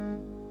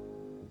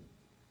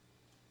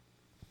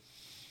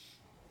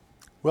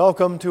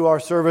Welcome to our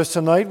service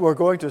tonight. We're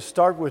going to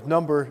start with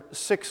number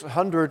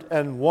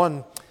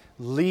 601,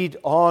 Lead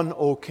On,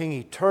 O King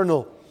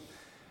Eternal.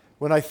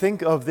 When I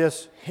think of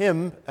this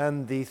hymn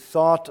and the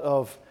thought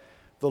of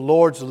the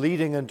Lord's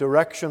leading and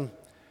direction,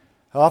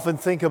 I often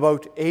think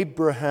about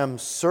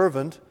Abraham's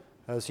servant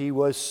as he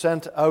was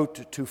sent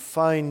out to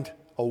find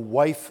a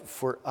wife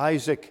for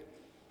Isaac.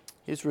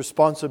 His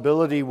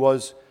responsibility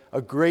was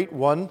a great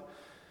one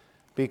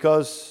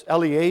because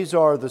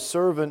Eliezer, the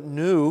servant,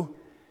 knew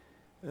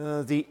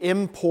the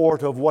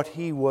import of what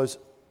he was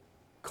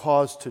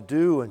caused to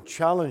do and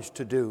challenged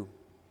to do.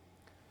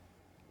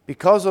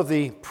 Because of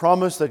the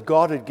promise that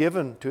God had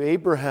given to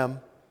Abraham,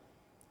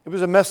 it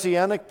was a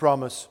messianic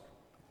promise,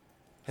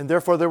 and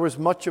therefore there was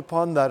much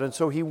upon that. And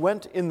so he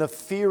went in the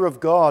fear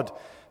of God,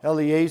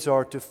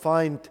 Eliezer, to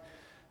find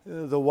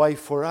the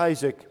wife for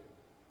Isaac.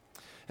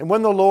 And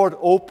when the Lord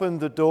opened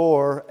the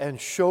door and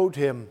showed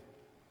him,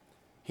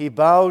 he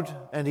bowed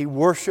and he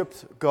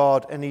worshipped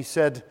God, and he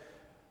said,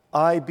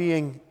 I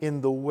being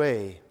in the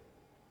way,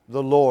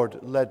 the Lord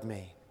led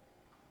me.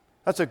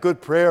 That's a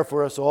good prayer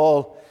for us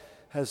all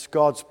as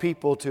God's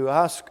people to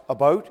ask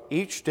about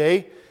each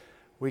day.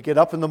 We get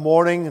up in the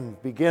morning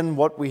and begin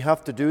what we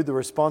have to do, the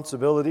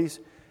responsibilities,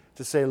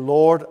 to say,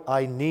 Lord,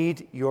 I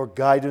need your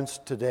guidance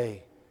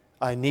today.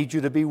 I need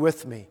you to be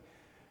with me.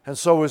 And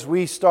so as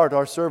we start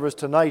our service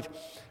tonight,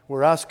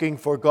 we're asking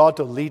for God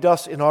to lead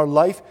us in our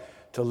life,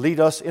 to lead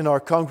us in our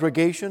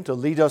congregation, to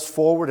lead us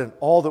forward in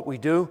all that we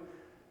do.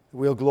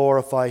 We'll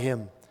glorify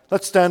Him.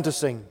 Let's stand to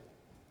sing.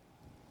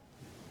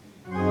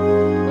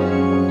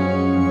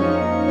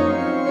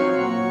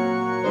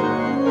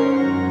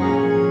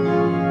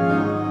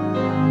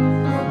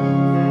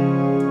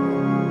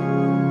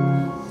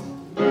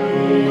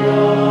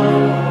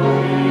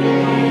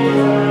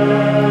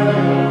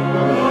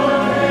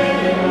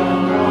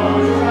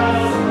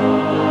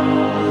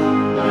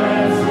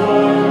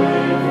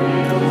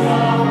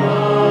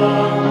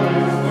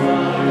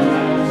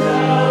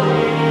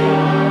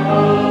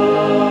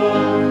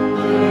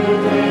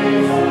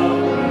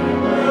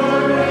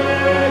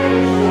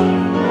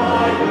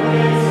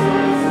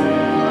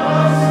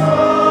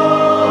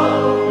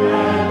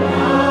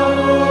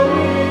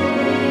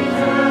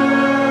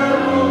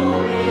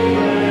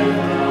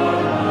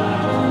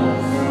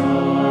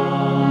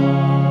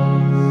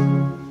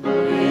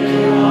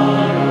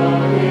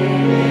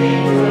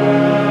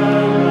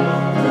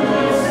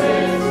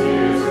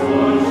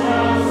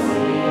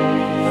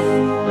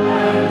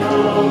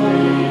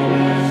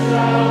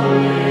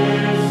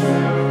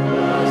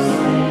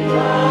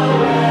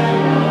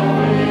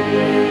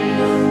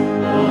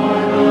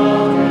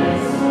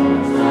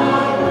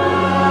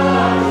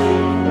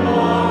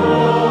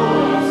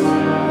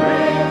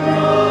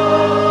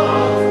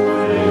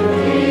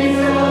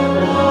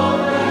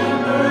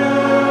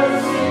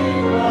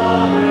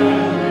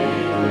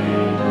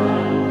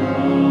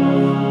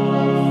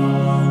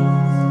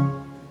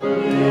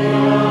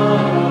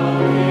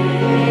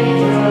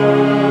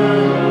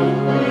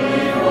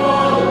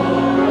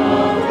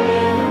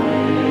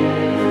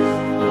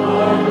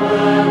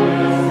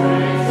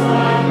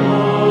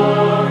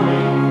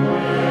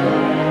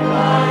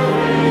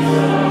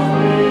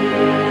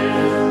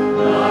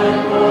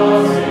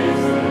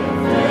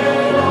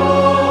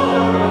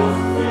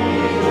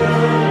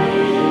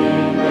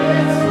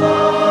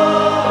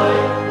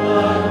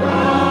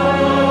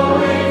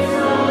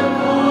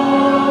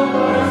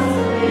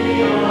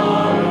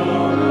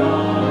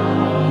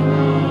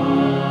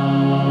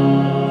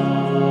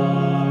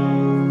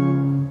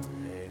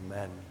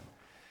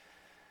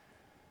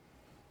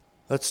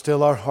 Let's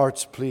still our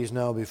hearts, please,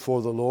 now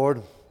before the Lord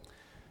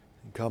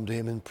and come to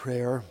Him in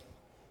prayer.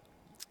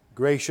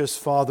 Gracious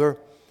Father,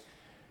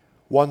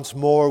 once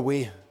more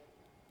we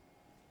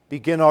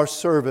begin our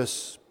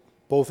service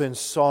both in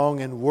song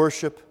and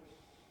worship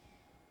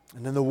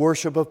and in the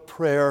worship of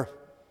prayer.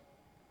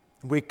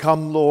 We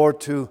come,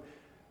 Lord, to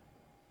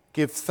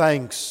give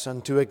thanks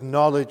and to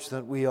acknowledge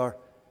that we are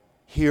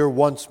here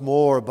once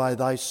more by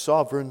Thy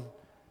sovereign,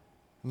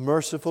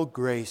 merciful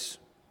grace.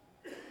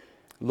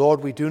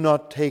 Lord, we do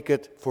not take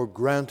it for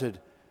granted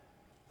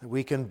that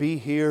we can be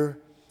here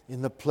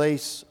in the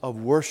place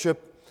of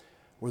worship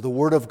where the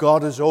Word of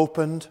God is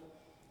opened,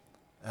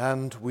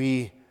 and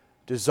we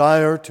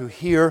desire to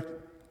hear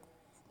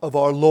of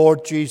our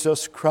Lord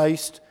Jesus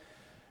Christ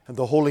and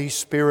the Holy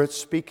Spirit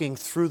speaking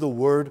through the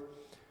Word.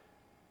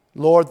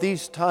 Lord,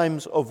 these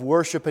times of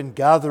worship and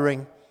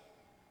gathering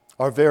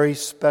are very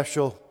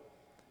special,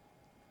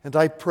 and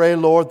I pray,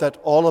 Lord, that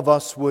all of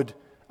us would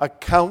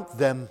account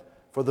them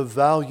for the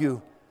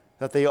value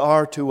that they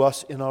are to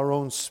us in our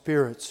own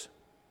spirits,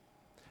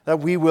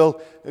 that we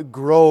will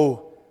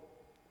grow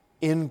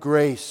in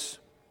grace,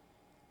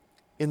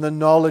 in the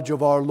knowledge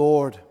of our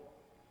Lord.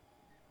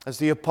 As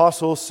the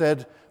apostle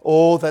said,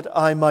 "Oh, that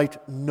I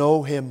might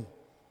know Him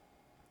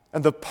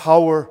and the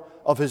power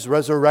of His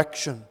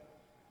resurrection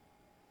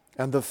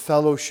and the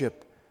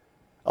fellowship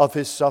of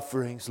His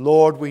sufferings."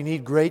 Lord, we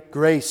need great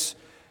grace,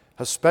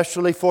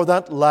 especially for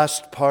that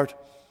last part.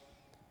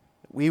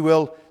 We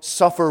will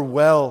suffer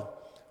well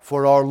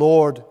for our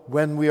Lord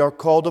when we are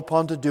called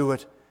upon to do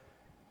it.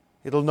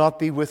 It'll not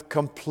be with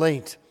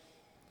complaint,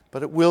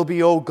 but it will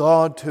be, O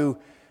God, to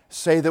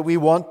say that we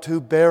want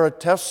to bear a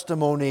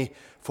testimony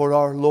for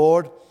our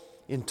Lord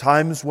in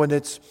times when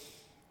it's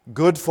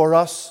good for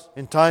us,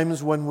 in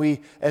times when we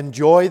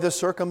enjoy the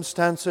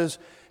circumstances,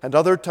 and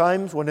other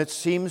times when it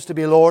seems to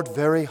be, Lord,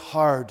 very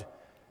hard.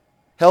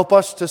 Help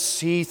us to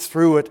see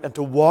through it and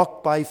to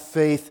walk by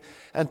faith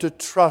and to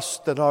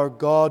trust that our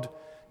God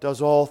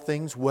does all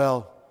things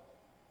well.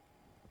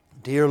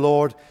 Dear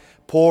Lord,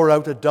 pour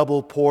out a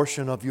double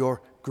portion of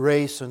your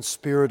grace and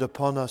Spirit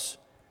upon us.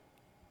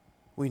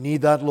 We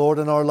need that, Lord,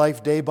 in our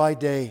life day by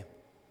day.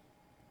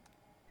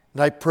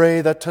 And I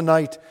pray that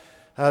tonight,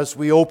 as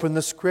we open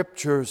the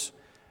Scriptures,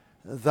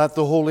 that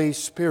the Holy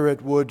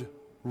Spirit would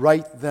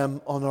write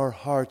them on our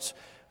hearts,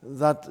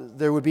 that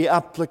there would be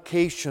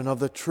application of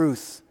the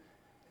truth.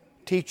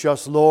 Teach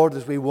us, Lord,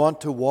 as we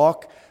want to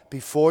walk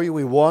before you.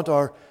 We want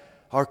our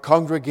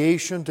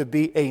congregation to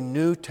be a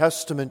New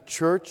Testament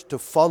church, to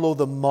follow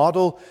the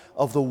model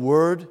of the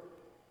Word.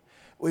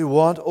 We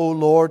want, O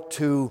Lord,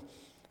 to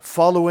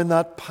follow in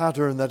that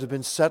pattern that has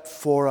been set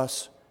for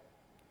us.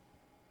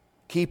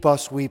 Keep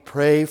us, we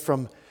pray,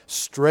 from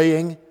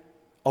straying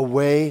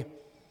away.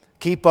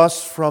 Keep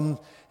us from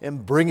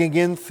bringing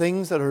in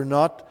things that are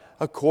not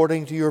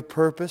according to your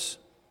purpose.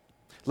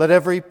 Let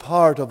every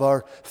part of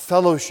our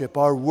fellowship,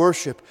 our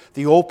worship,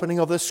 the opening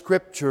of the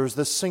Scriptures,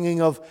 the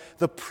singing of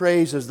the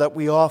praises that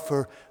we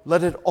offer,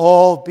 let it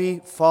all be,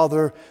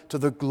 Father, to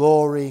the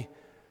glory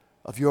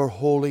of your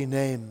holy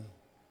name.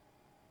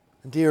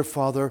 And dear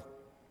Father,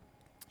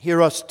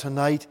 hear us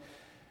tonight.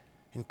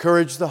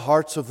 Encourage the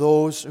hearts of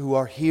those who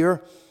are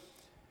here,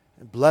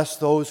 and bless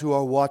those who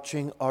are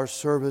watching our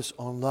service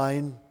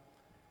online.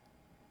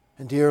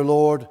 And dear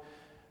Lord,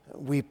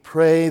 we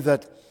pray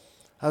that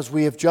as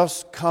we have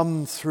just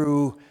come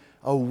through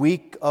a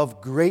week of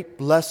great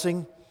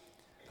blessing,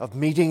 of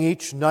meeting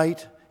each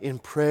night in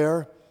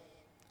prayer,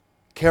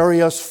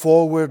 carry us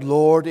forward,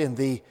 Lord, in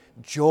the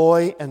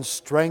joy and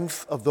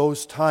strength of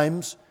those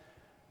times,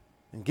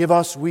 and give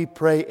us, we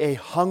pray, a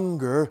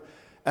hunger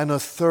and a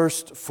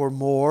thirst for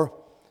more,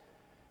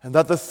 and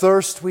that the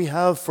thirst we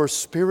have for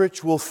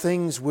spiritual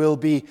things will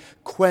be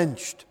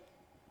quenched.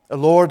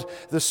 Lord,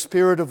 the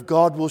Spirit of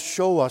God will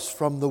show us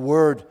from the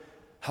Word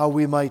how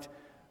we might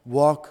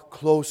walk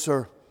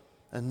closer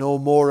and know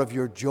more of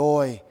your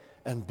joy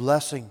and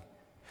blessing.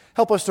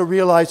 Help us to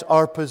realize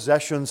our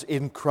possessions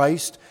in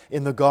Christ,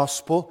 in the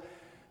gospel,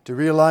 to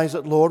realize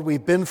that, Lord,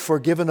 we've been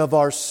forgiven of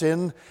our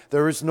sin.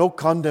 There is no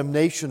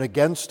condemnation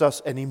against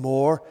us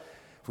anymore.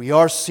 We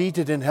are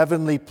seated in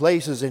heavenly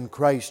places in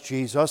Christ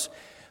Jesus.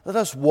 Let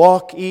us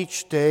walk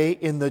each day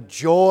in the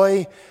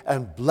joy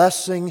and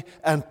blessing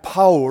and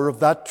power of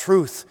that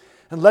truth.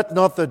 And let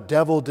not the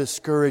devil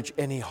discourage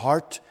any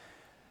heart,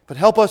 but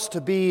help us to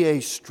be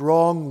a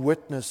strong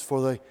witness for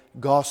the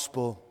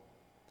gospel.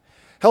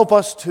 Help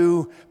us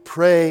to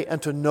pray and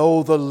to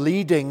know the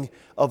leading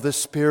of the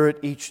Spirit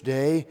each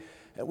day.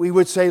 We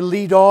would say,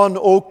 lead on,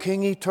 O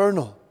King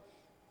eternal.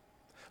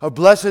 Our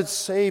blessed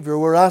Savior,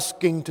 we're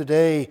asking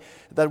today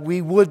that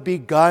we would be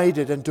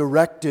guided and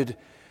directed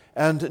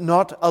and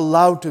not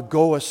allowed to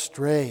go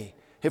astray.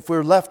 If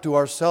we're left to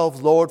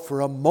ourselves, Lord, for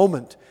a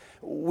moment,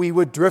 we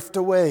would drift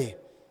away.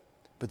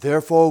 But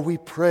therefore we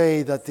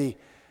pray that the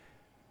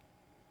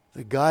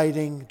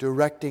guiding,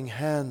 directing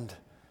hand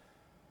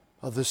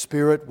of the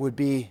Spirit would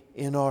be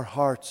in our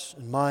hearts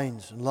and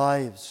minds and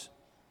lives.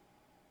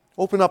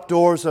 Open up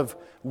doors of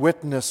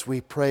witness,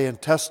 we pray,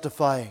 and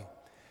testifying.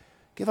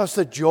 Give us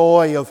the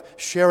joy of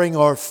sharing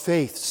our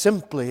faith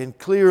simply and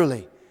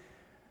clearly.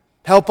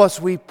 Help us,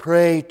 we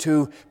pray,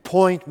 to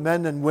point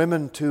men and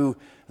women to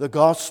the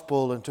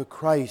gospel and to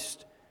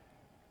Christ.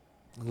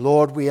 And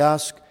Lord, we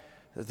ask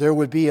that there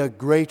would be a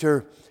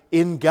greater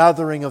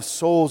ingathering of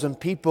souls and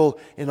people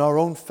in our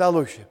own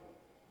fellowship.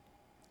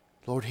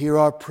 Lord, hear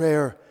our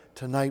prayer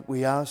tonight,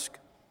 we ask.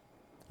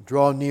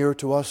 Draw near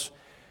to us.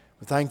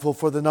 We're thankful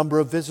for the number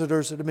of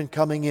visitors that have been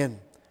coming in.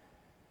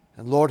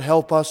 And Lord,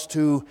 help us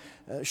to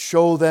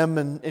show them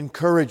an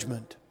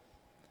encouragement,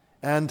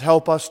 and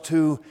help us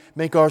to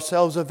make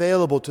ourselves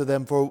available to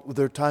them for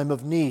their time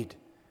of need.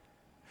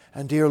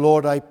 And dear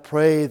Lord, I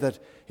pray that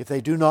if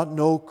they do not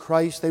know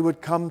Christ, they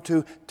would come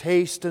to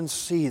taste and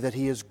see that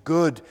He is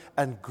good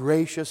and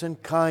gracious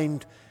and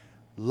kind,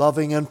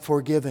 loving and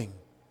forgiving.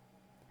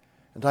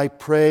 And I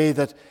pray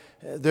that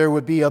there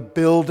would be a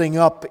building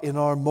up in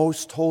our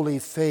most holy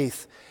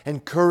faith,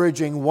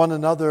 encouraging one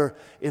another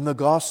in the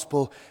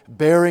gospel,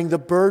 bearing the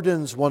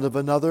burdens one of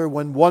another.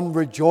 When one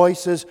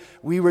rejoices,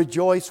 we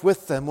rejoice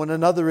with them. When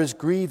another is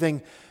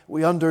grieving,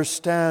 we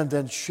understand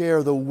and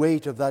share the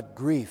weight of that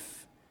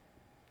grief.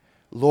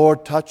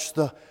 Lord, touch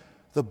the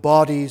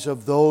bodies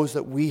of those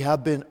that we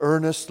have been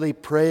earnestly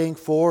praying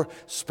for,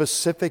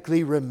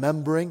 specifically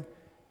remembering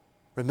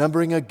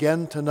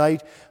again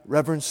tonight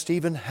Reverend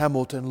Stephen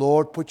Hamilton.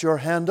 Lord, put your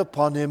hand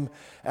upon him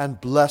and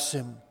bless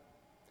him.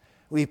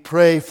 We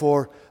pray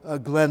for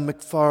Glenn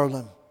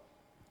McFarlane.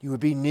 You would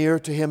be near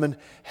to him and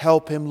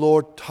help him,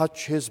 Lord.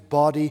 Touch his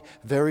body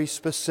very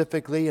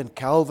specifically. And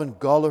Calvin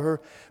Gollaher,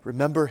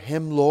 remember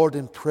him, Lord,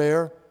 in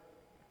prayer.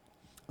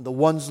 The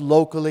ones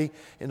locally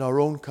in our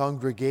own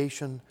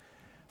congregation.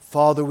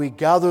 Father, we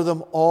gather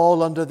them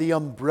all under the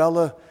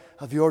umbrella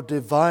of your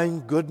divine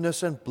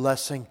goodness and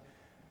blessing.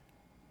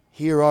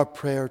 Hear our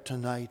prayer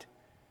tonight.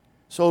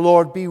 So,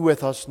 Lord, be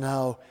with us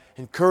now.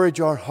 Encourage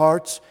our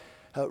hearts.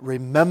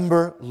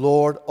 Remember,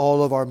 Lord,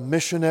 all of our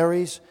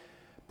missionaries.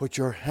 Put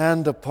your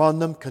hand upon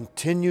them.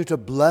 Continue to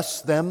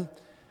bless them.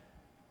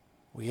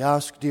 We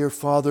ask, dear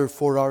Father,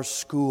 for our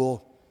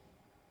school.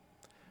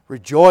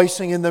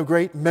 Rejoicing in the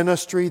great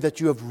ministry that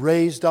you have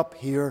raised up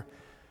here.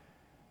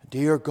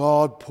 Dear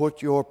God,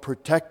 put your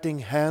protecting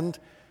hand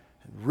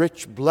and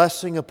rich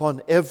blessing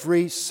upon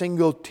every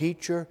single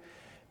teacher,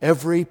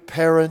 every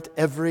parent,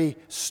 every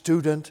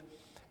student,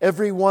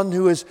 everyone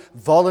who is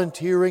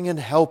volunteering and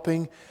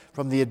helping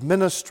from the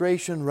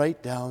administration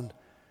right down.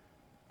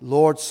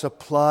 Lord,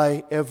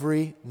 supply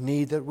every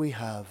need that we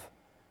have.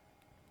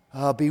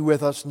 Be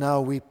with us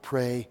now, we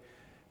pray.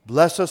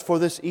 Bless us for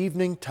this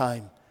evening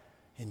time.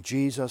 In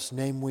Jesus'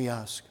 name we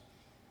ask.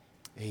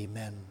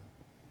 Amen.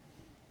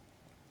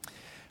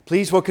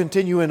 Please, we'll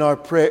continue in our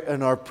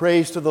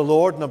praise to the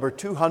Lord, number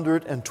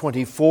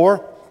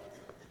 224.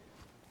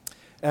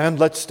 And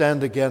let's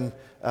stand again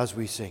as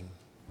we sing.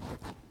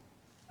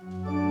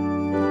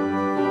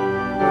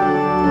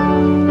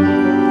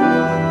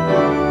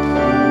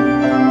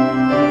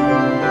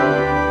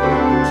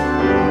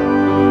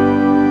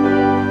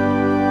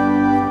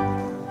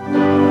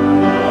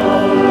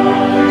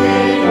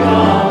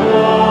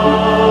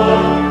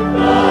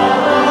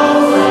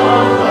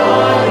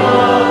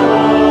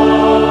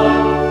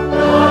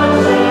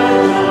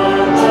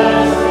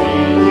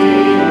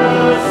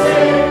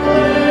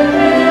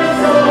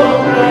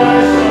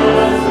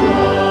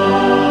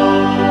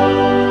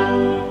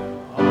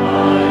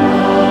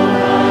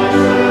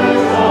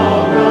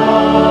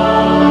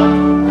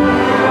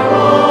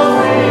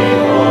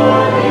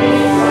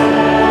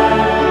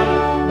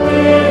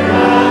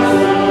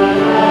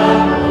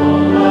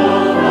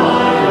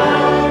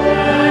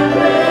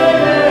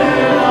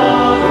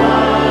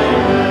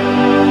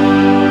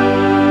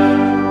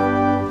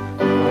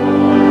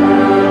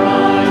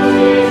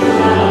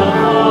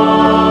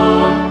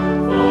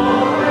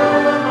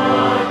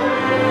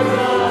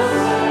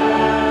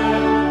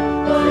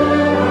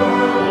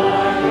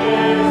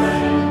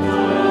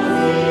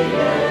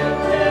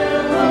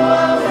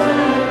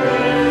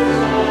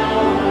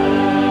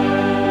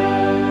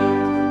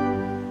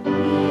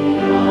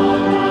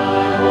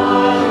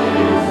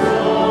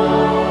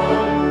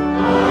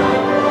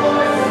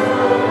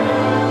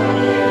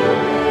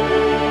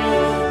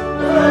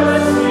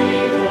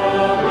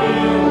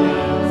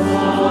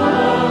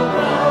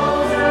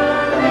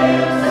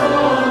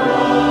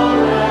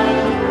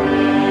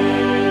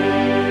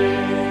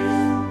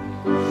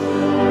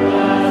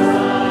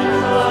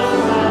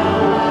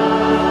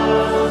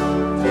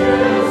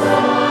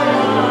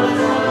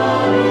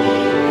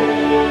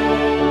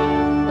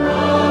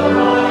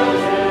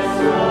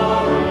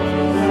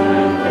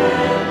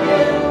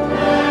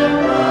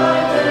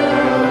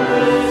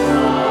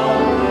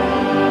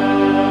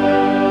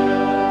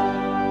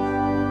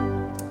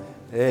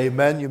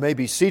 Amen. You may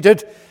be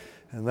seated,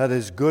 and that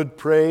is good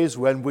praise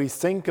when we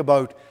think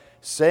about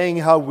saying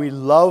how we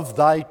love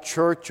thy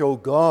church, O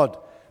God.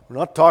 We're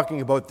not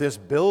talking about this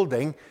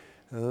building.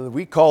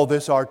 We call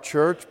this our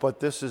church, but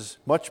this is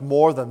much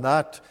more than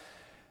that.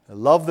 I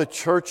love the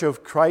church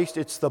of Christ.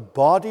 It's the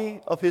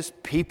body of his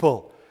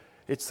people.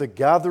 It's the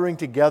gathering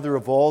together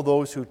of all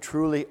those who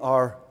truly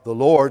are the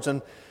Lord's.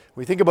 And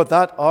we think about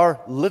that, our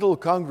little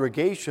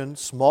congregation,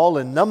 small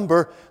in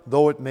number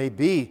though it may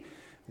be,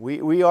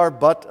 we are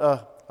but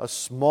a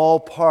small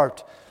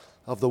part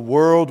of the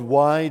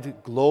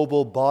worldwide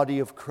global body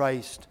of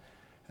Christ.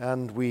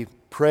 And we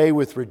pray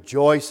with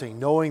rejoicing,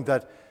 knowing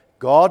that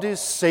God is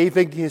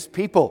saving his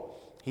people.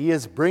 He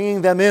is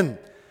bringing them in.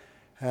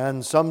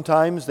 And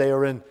sometimes they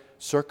are in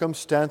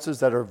circumstances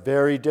that are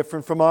very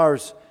different from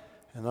ours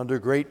and under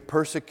great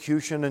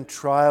persecution and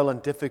trial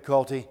and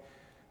difficulty.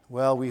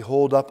 Well, we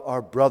hold up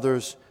our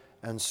brothers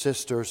and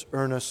sisters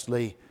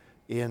earnestly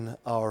in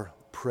our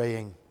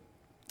praying.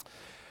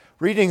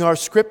 Reading our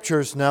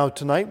scriptures now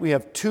tonight, we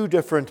have two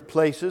different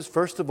places.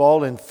 First of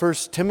all, in 1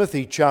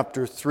 Timothy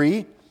chapter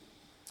 3,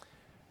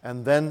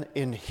 and then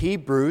in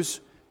Hebrews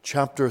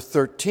chapter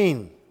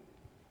 13.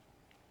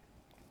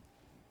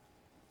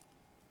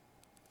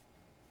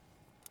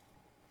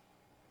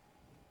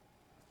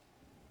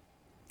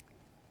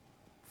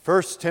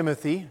 First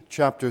Timothy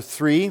chapter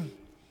 3,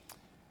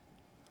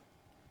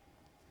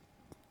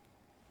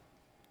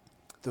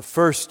 the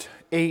first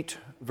 8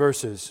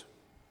 verses.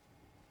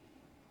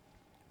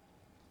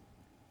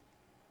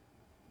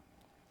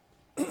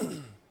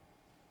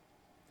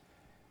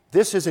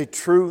 This is a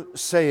true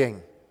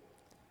saying.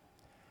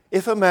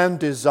 If a man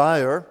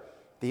desire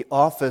the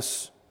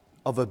office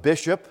of a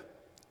bishop,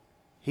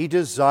 he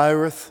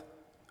desireth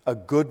a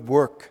good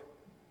work.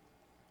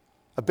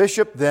 A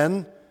bishop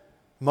then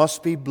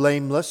must be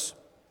blameless,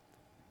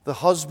 the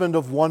husband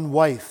of one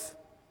wife,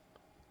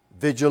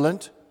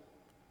 vigilant,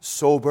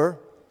 sober,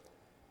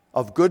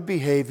 of good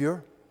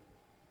behavior,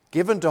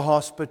 given to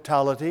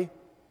hospitality,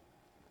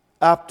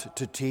 apt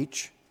to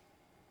teach,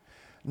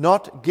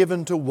 not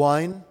given to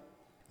wine,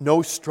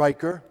 no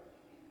striker,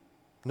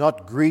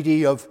 not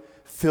greedy of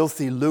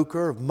filthy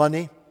lucre of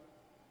money,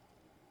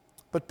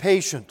 but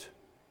patient,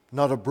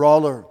 not a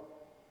brawler,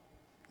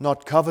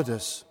 not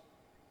covetous,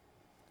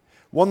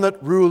 one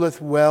that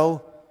ruleth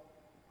well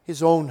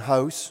his own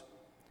house,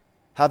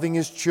 having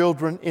his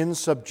children in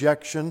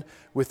subjection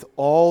with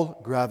all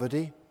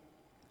gravity.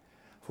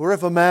 For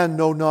if a man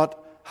know not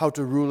how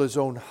to rule his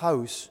own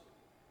house,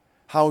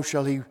 how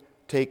shall he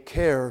take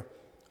care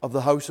of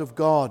the house of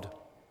God?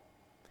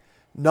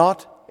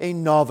 Not a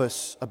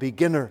novice, a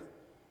beginner,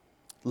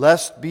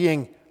 lest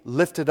being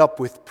lifted up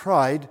with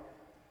pride,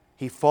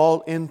 he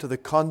fall into the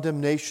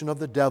condemnation of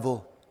the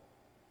devil.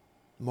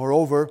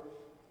 Moreover,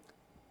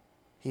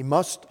 he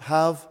must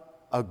have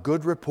a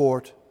good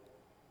report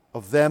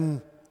of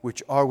them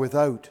which are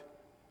without,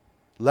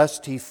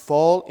 lest he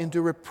fall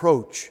into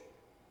reproach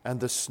and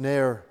the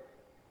snare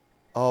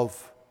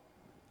of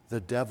the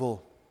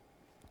devil.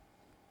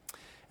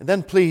 And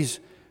then please,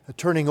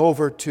 turning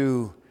over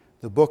to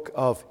the book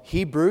of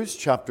Hebrews,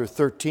 chapter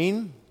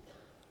 13.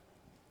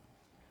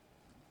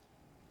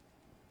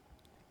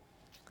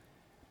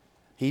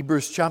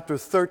 Hebrews chapter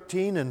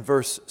 13 and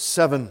verse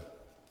 7.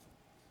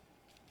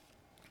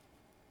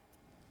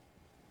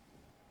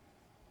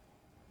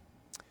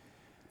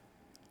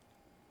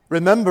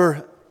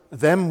 Remember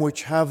them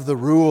which have the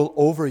rule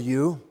over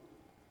you,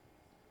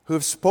 who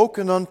have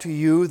spoken unto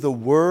you the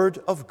word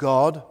of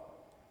God,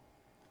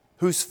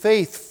 whose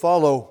faith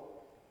follow,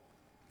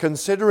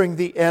 considering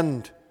the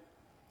end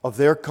of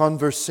their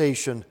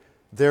conversation,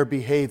 their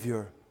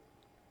behavior.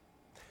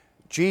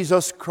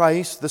 Jesus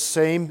Christ, the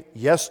same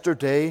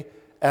yesterday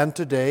and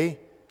today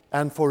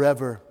and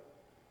forever.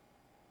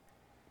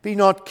 Be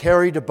not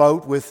carried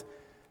about with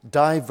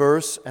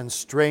diverse and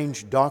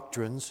strange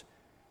doctrines,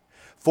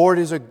 for it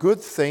is a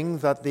good thing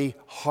that the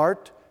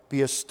heart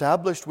be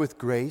established with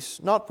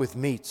grace, not with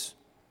meats,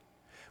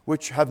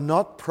 which have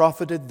not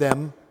profited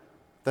them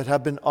that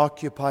have been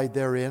occupied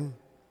therein.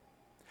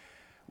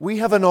 We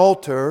have an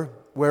altar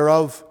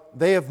whereof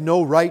they have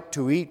no right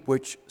to eat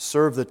which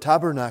serve the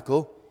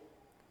tabernacle,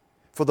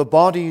 for the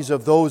bodies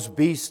of those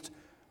beasts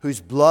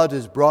whose blood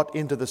is brought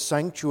into the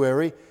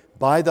sanctuary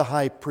by the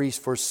high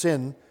priest for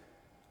sin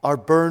are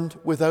burned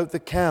without the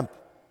camp.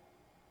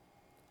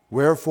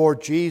 Wherefore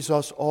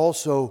Jesus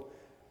also,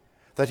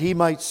 that he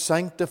might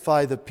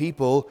sanctify the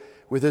people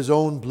with his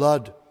own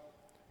blood,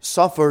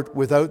 suffered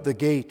without the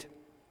gate.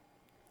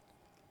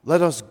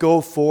 Let us go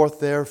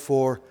forth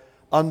therefore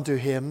unto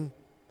him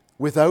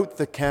without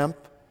the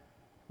camp,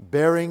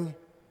 bearing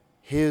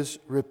his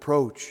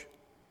reproach.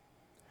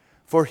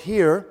 For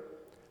here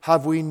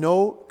have we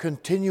no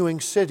continuing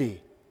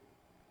city,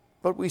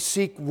 but we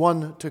seek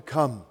one to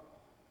come.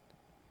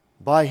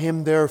 By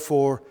him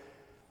therefore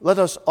let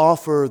us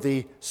offer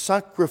the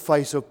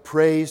sacrifice of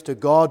praise to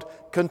God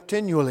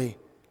continually,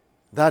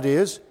 that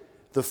is,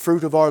 the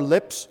fruit of our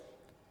lips,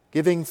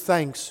 giving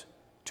thanks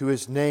to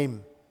his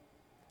name.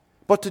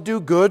 But to do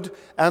good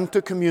and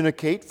to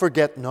communicate,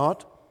 forget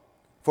not,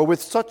 for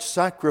with such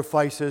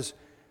sacrifices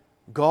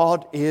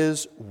God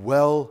is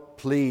well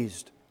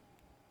pleased.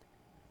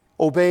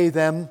 Obey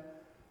them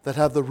that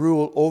have the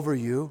rule over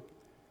you,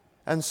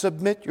 and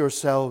submit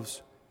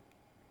yourselves,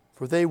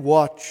 for they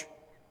watch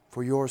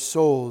for your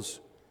souls,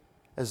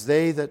 as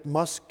they that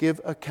must give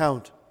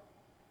account,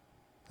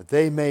 that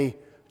they may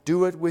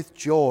do it with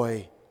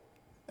joy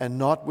and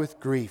not with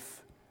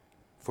grief,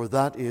 for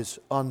that is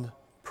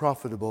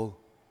unprofitable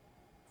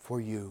for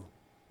you.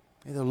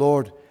 May the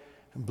Lord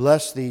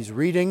bless these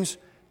readings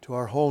to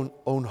our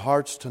own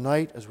hearts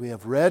tonight as we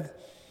have read.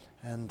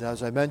 And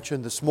as I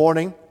mentioned this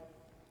morning,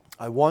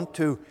 I want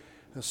to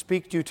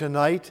speak to you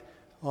tonight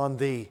on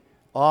the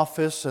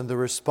office and the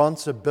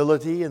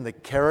responsibility and the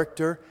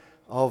character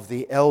of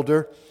the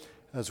elder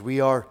as we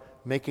are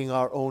making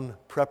our own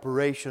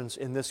preparations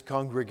in this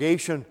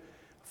congregation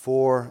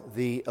for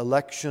the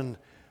election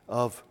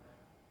of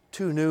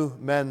two new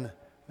men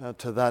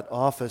to that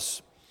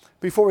office.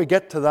 Before we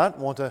get to that, I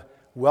want to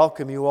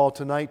welcome you all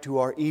tonight to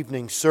our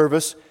evening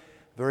service.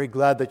 Very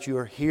glad that you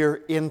are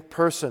here in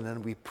person,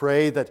 and we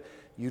pray that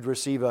you'd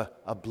receive a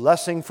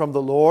blessing from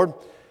the Lord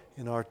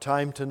in our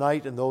time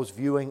tonight, and those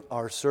viewing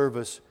our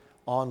service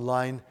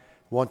online,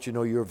 want you to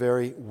know you're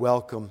very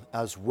welcome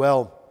as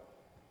well.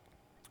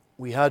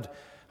 We had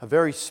a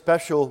very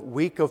special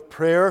week of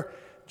prayer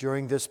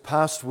during this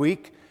past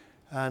week,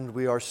 and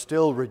we are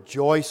still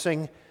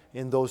rejoicing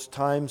in those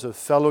times of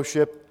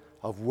fellowship,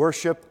 of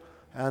worship,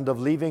 and of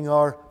leaving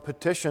our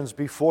petitions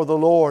before the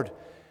Lord.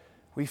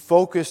 We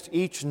focused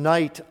each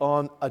night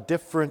on a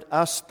different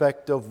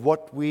aspect of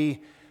what we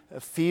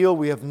feel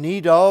we have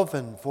need of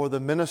and for the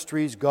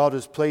ministries God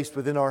has placed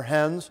within our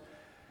hands.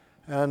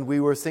 And we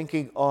were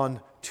thinking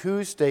on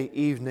Tuesday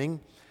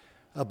evening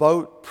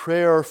about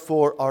prayer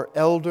for our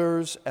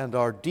elders and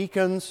our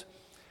deacons,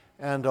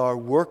 and our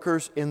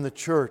workers in the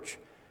church,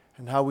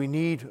 and how we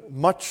need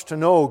much to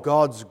know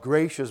God's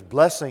gracious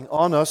blessing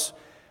on us,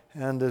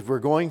 and that we're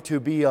going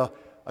to be a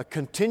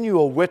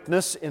continual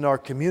witness in our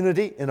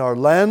community, in our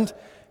land,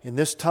 in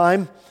this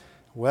time.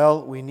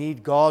 Well, we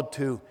need God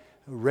to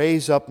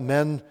raise up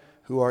men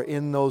who are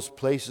in those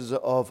places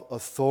of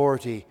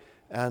authority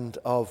and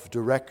of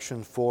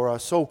direction for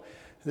us. So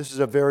this is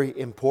a very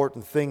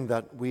important thing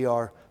that we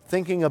are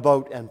thinking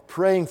about and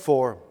praying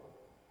for.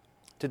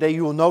 Today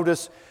you will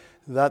notice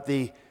that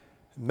the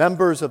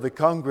members of the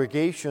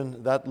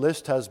congregation, that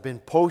list has been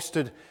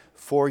posted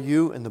for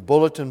you in the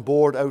bulletin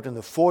board out in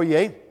the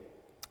foyer.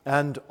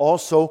 And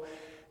also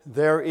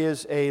there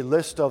is a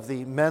list of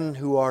the men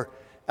who are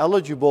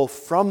eligible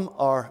from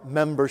our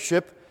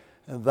membership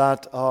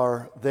that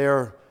are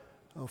there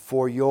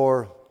for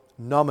your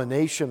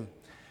nomination.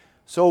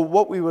 So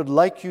what we would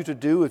like you to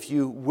do, if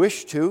you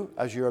wish to,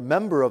 as you're a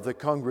member of the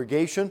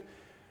congregation,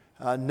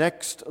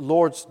 next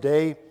Lord's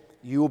Day,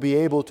 you will be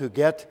able to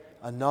get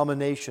a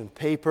nomination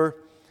paper,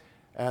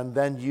 and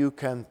then you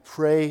can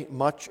pray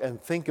much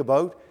and think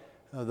about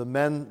the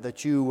men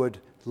that you would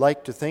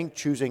like to think,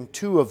 choosing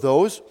 2 of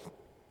those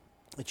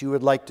that you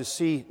would like to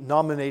see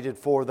nominated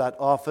for that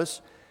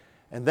office.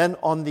 And then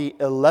on the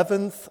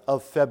 11th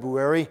of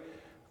February,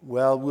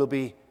 well,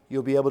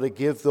 you'll be able to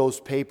give those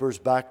papers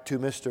back to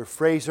Mr.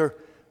 Fraser,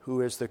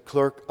 who is the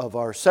clerk of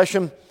our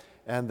session,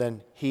 and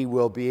then he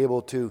will be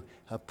able to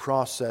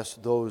process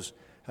those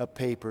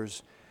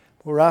papers.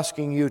 We're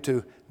asking you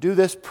to do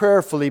this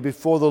prayerfully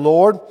before the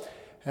Lord,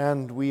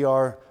 and we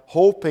are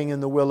hoping in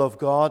the will of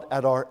God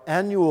at our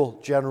annual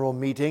general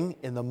meeting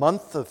in the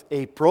month of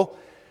April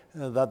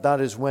that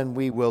is when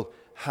we will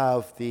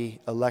have the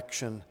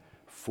election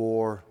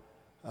for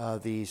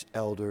these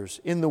elders.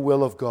 In the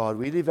will of God,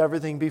 we leave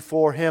everything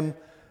before Him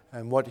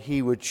and what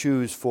He would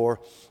choose for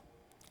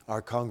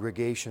our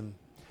congregation.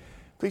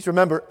 Please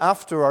remember,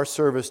 after our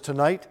service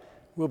tonight,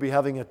 we'll be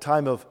having a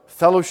time of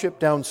fellowship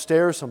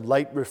downstairs, some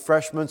light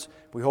refreshments.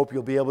 We hope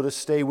you'll be able to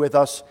stay with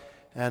us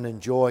and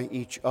enjoy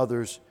each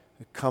other's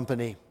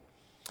company.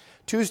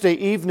 Tuesday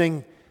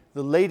evening,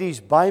 the ladies'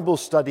 Bible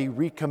study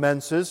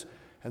recommences,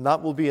 and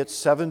that will be at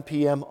 7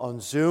 p.m. on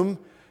Zoom.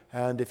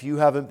 And if you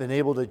haven't been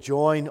able to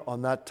join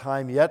on that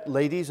time yet,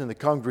 ladies in the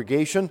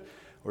congregation,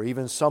 or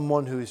even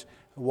someone who's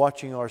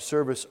watching our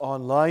service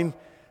online,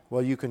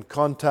 well, you can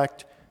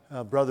contact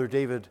Brother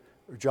David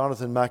or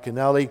Jonathan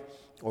McAnally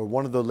or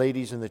one of the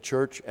ladies in the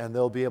church, and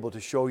they'll be able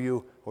to show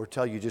you or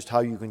tell you just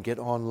how you can get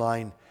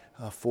online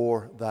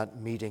for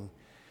that meeting.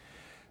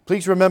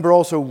 Please remember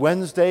also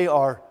Wednesday,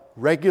 our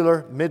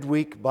regular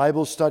midweek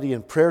Bible study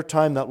and prayer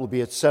time. That will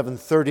be at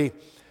 7:30.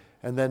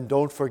 And then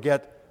don't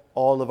forget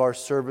all of our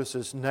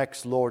services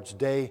next Lord's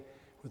Day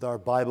with our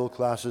Bible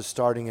classes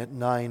starting at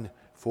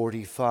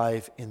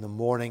 9:45 in the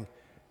morning,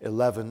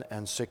 11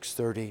 and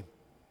 6:30.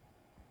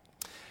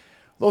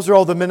 Those are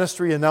all the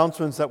ministry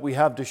announcements that we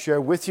have to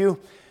share with you.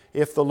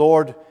 If the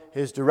Lord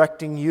is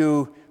directing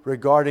you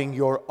regarding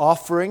your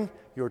offering,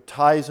 your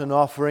tithes and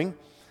offering,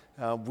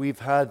 we've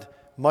had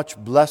much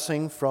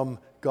blessing from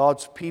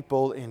God's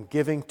people in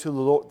giving to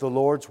the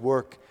Lord's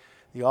work.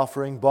 The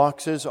offering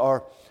boxes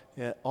are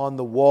on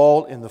the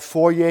wall in the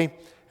foyer,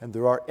 and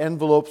there are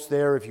envelopes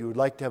there if you would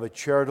like to have a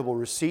charitable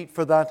receipt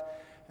for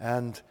that.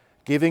 And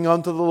giving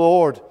unto the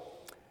Lord,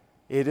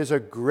 it is a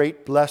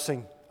great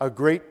blessing, a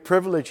great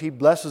privilege He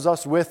blesses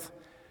us with.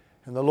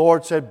 And the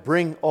Lord said,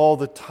 bring all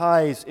the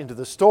tithes into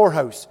the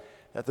storehouse,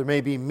 that there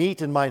may be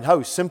meat in mine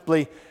house.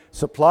 Simply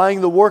supplying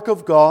the work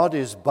of God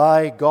is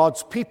by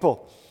God's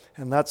people,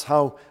 and that's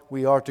how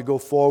we are to go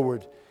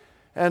forward.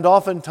 And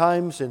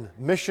oftentimes in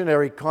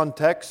missionary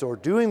contexts or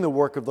doing the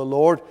work of the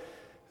Lord,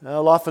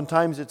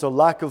 oftentimes it's a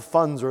lack of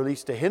funds, or at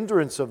least a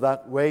hindrance of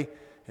that way.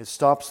 It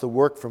stops the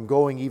work from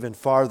going even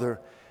farther.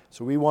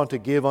 So we want to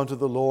give unto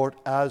the Lord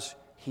as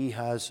He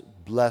has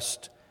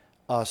blessed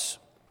us.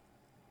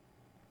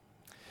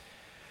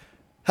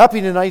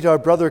 Happy tonight, our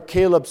brother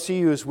Caleb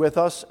C. is with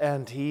us,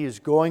 and he is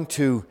going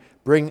to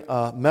bring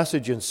a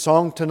message in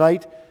song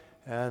tonight.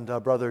 And our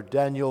brother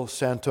Daniel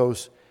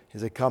Santos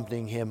is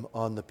accompanying him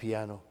on the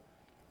piano.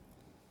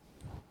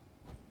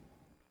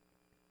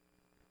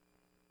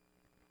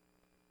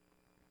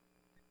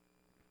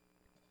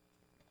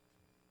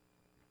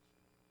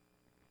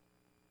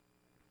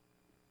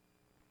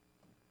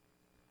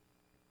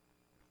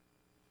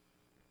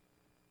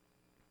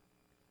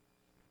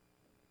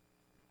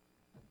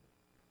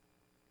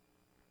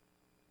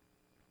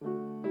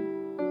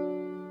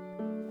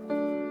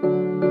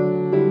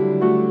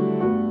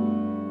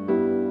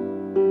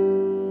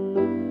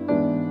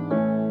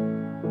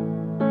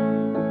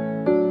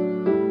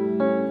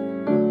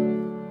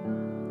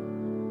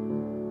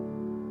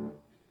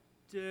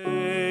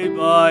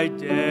 By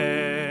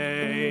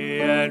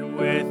day, and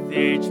with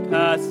each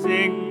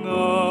passing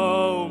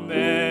moment,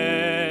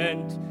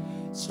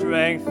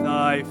 strength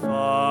I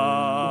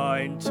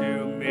find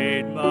to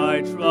meet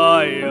my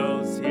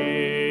trials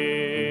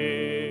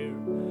here,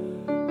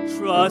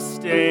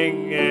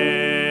 trusting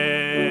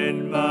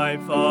in my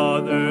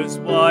Father's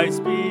wise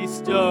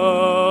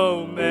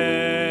bestowment.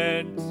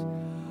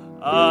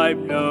 I've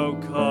no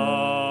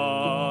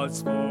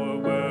cause for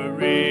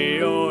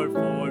worry or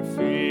for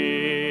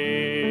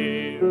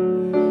fear.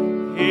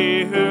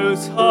 He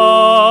whose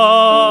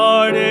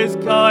heart is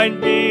kind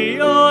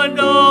beyond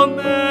all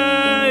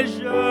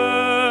measure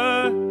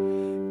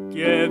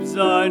gives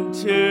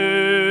unto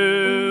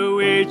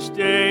each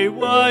day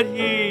what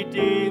he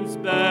deems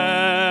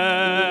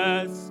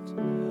best.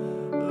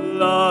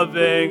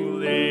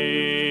 Lovingly,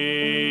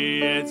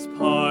 it's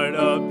part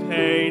of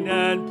pain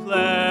and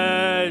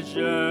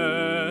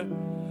pleasure,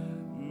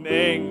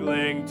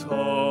 mingling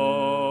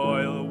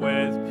toil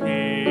with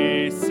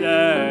peace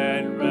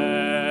and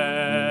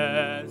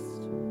rest.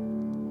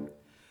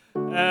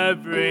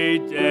 Every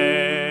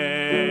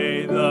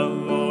day the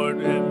Lord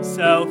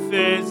himself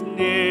is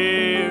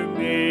near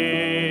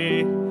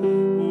me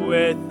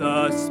with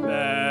a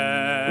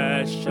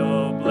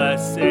special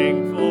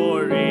blessing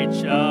for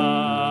each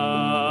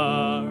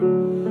hour.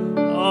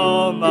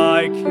 All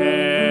my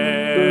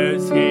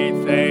cares he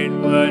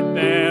fain would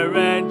bear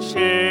and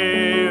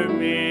cheer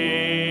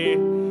me.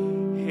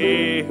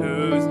 He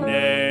whose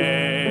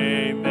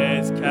name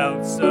is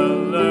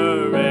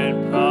Counselor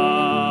in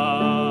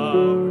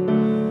power,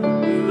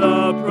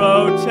 the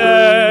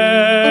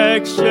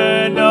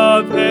protection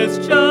of his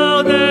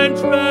child and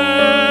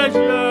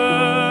treasure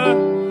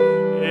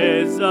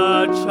is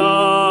a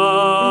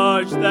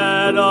charge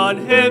that on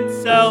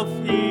himself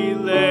he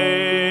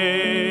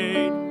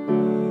laid.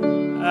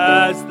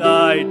 As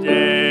thy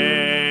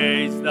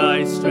days,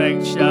 thy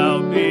strength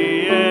shall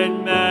be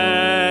in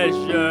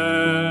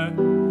measure.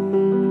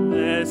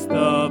 This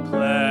the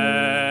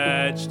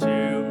pledge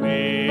to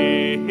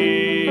me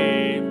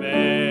he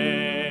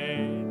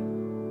made.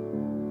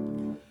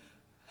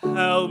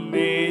 Help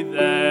me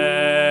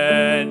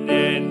then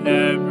in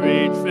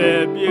every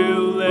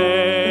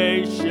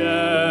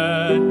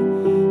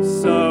tribulation,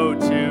 so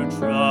to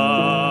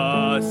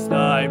trust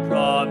thy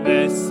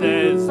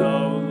promises,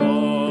 O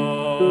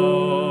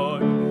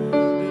Lord,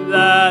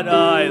 that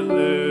I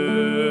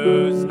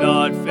lose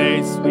not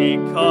faith's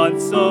sweet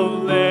consolation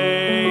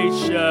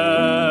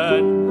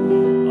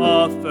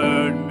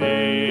offered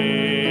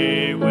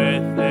me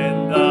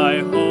within thy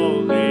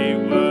holy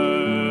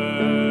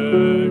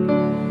word.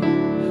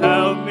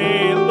 Help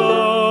me,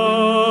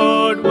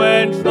 Lord,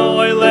 when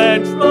toil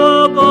and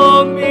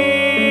trouble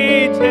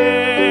meeting,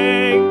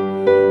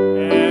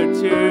 ere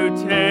to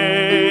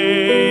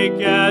take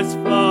as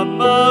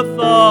from a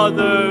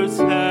father's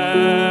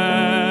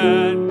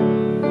hand,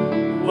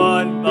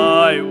 one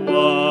by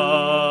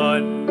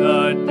one,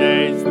 the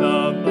days,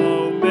 the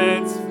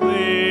moments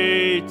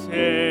fleeting.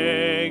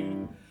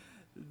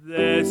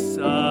 This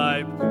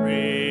I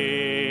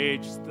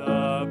preach,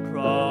 the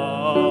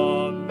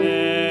promised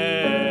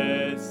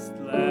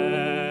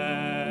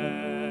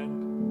land.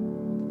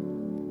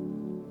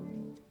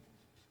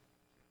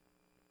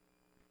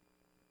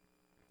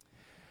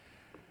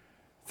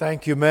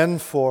 Thank you, men,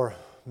 for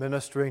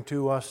ministering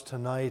to us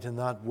tonight in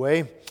that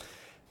way.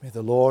 May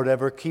the Lord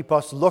ever keep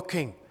us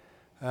looking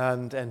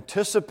and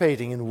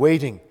anticipating and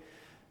waiting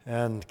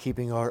and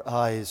keeping our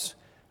eyes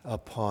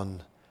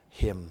upon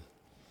Him.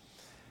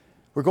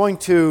 We're going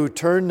to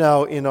turn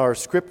now in our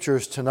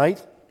scriptures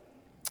tonight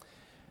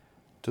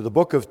to the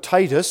book of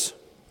Titus.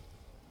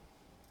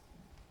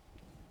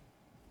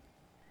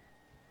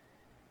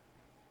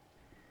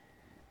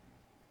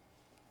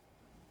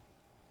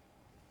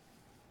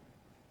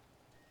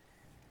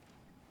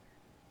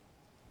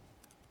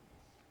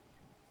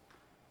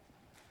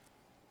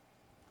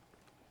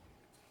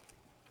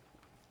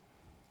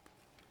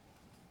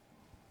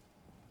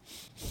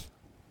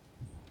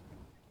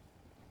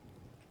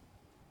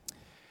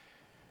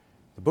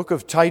 The book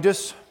of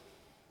Titus,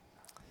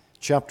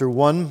 chapter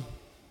 1.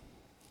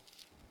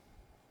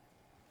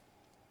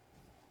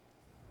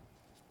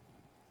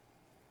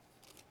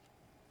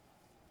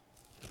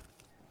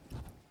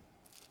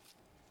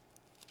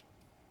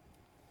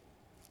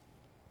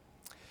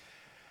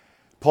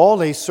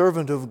 Paul, a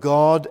servant of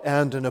God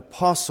and an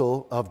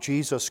apostle of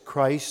Jesus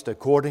Christ,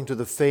 according to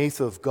the faith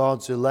of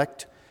God's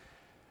elect,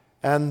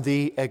 and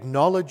the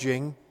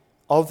acknowledging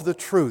of the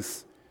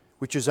truth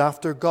which is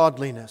after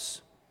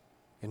godliness,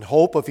 in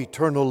hope of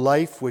eternal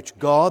life, which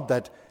God,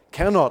 that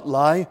cannot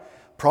lie,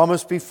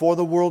 promised before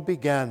the world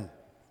began,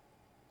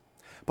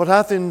 but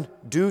hath in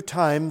due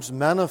times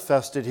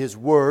manifested His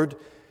word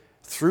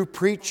through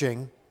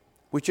preaching,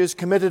 which is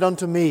committed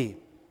unto me,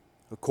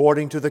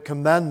 according to the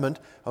commandment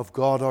of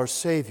God our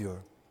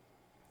Saviour.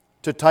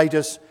 To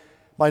Titus,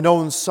 mine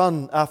own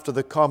son after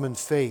the common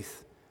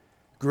faith,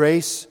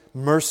 grace,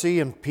 mercy,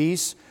 and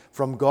peace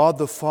from God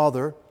the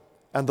Father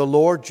and the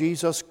Lord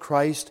Jesus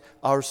Christ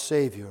our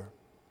Saviour.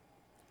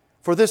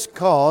 For this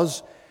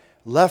cause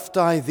left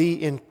I thee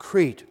in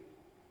Crete,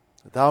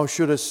 that thou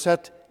shouldest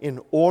set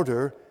in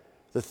order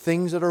the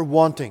things that are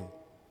wanting,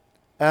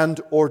 and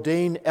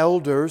ordain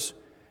elders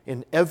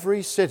in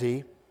every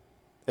city,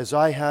 as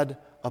I had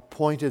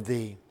appointed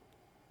thee.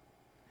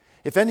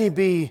 If any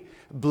be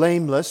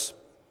blameless,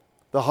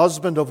 the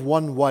husband of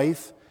one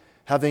wife,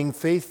 having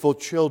faithful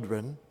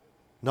children,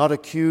 not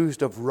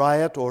accused of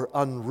riot or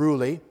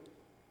unruly,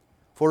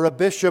 For a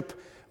bishop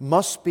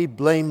must be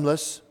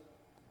blameless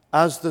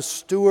as the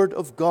steward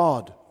of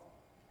God,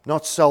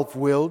 not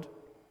self-willed,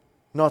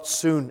 not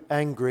soon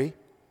angry,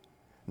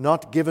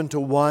 not given to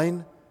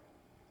wine,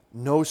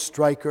 no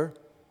striker,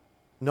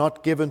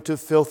 not given to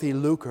filthy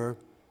lucre,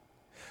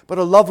 but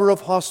a lover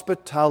of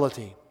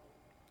hospitality,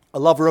 a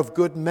lover of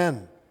good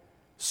men,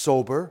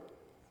 sober,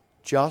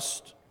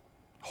 just,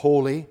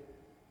 holy,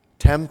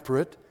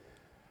 temperate,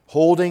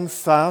 holding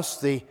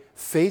fast the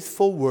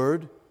faithful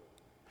word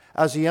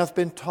as he hath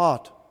been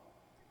taught,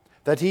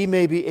 that he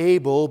may be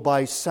able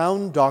by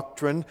sound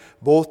doctrine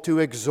both to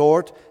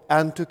exhort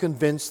and to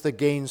convince the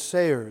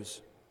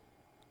gainsayers.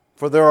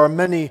 For there are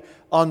many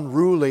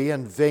unruly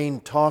and vain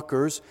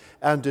talkers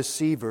and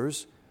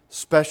deceivers,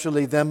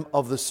 especially them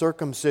of the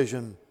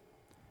circumcision,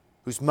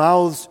 whose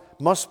mouths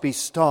must be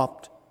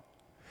stopped,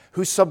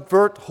 who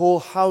subvert whole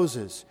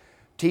houses,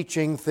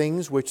 teaching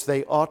things which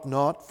they ought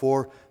not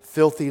for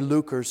filthy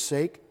lucre's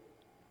sake.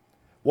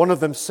 One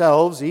of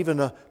themselves, even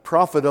a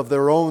prophet of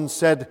their own,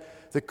 said,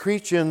 "The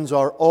Cretans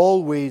are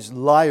always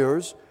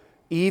liars,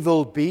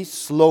 evil beasts,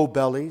 slow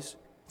bellies.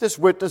 This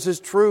witness is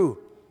true.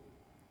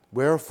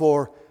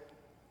 Wherefore,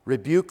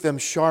 rebuke them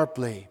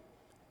sharply,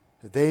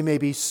 that they may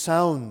be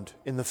sound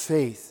in the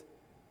faith,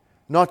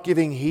 not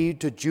giving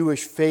heed to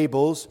Jewish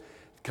fables,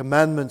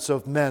 commandments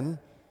of men,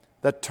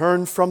 that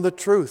turn from the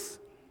truth.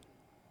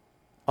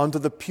 Unto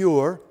the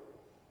pure,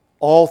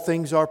 all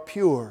things are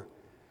pure,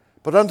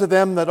 but unto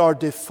them that are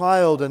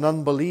defiled and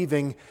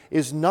unbelieving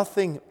is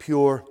nothing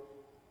pure,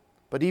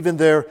 but even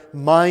their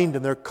mind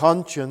and their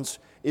conscience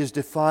is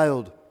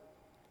defiled.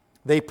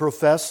 They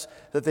profess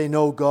that they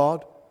know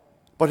God,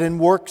 but in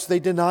works they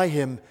deny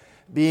Him,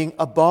 being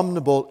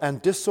abominable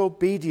and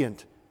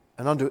disobedient,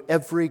 and unto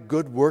every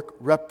good work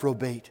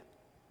reprobate.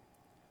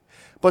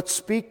 But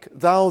speak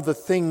thou the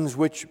things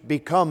which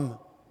become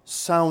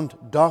sound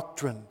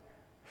doctrine,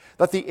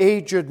 that the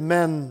aged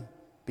men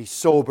be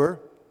sober,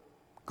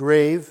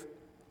 grave,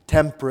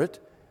 temperate,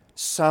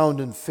 sound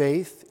in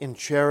faith, in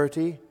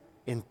charity,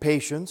 in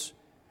patience.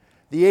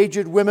 The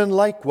aged women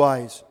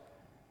likewise,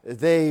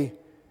 they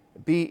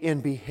be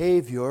in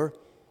behavior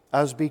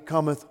as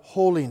becometh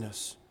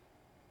holiness,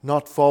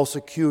 not false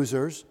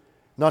accusers,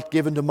 not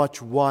given to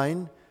much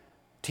wine,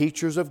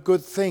 teachers of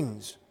good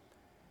things,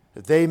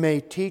 that they may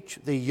teach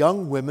the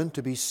young women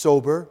to be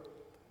sober,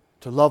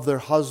 to love their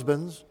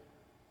husbands,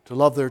 to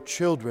love their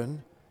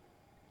children,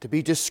 to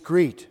be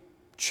discreet,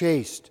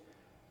 chaste,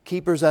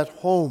 keepers at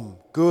home,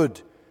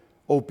 good,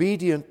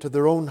 obedient to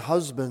their own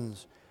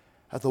husbands,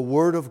 that the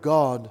word of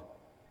God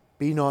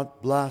be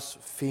not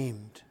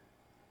blasphemed.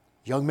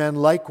 Young men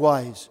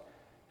likewise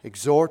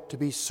exhort to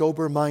be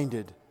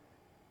sober-minded,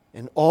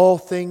 in all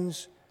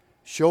things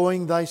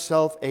showing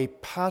thyself a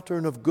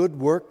pattern of good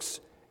works,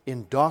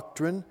 in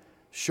doctrine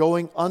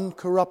showing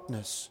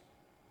uncorruptness,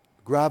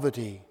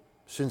 gravity,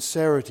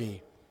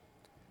 sincerity,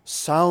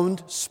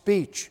 sound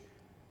speech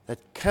that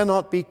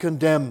cannot be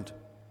condemned,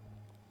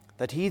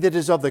 that he that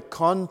is of the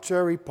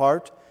contrary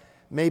part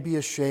may be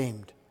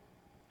ashamed,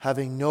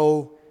 having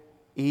no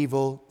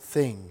evil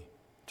thing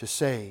to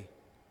say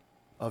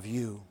of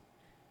you."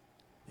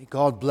 May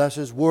God bless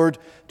His word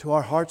to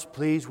our hearts.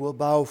 Please, we'll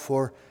bow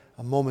for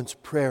a moment's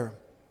prayer.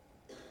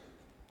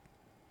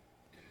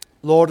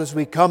 Lord, as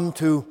we come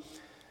to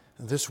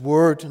this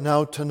word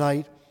now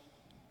tonight,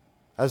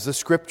 as the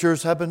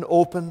Scriptures have been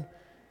opened,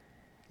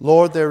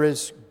 Lord, there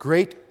is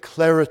great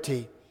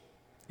clarity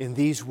in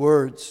these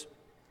words.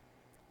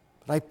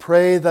 But I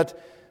pray that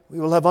we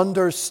will have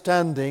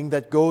understanding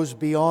that goes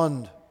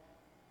beyond.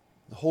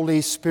 The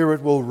Holy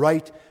Spirit will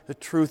write the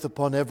truth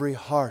upon every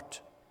heart.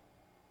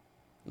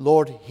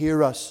 Lord,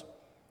 hear us.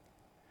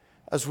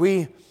 As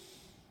we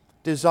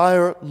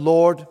desire,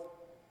 Lord,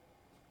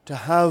 to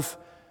have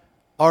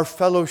our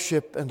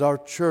fellowship and our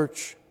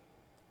church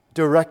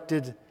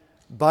directed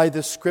by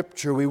the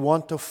Scripture, we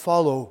want to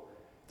follow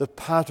the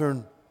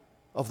pattern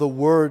of the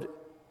Word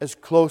as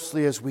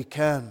closely as we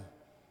can.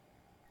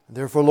 And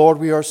therefore, Lord,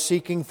 we are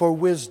seeking for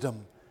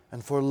wisdom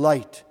and for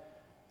light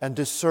and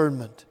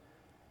discernment.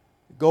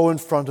 Go in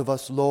front of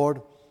us,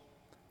 Lord.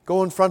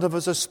 Go in front of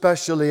us,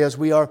 especially as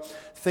we are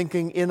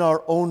thinking in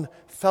our own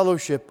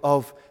fellowship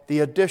of the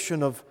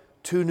addition of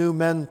 2 new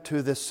men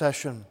to this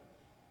session.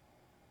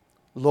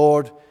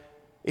 Lord,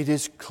 it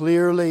is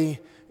clearly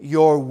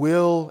your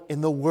will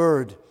in the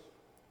Word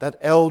that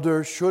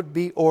elders should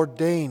be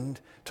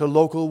ordained to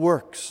local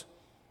works.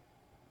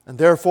 And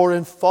therefore,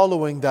 in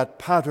following that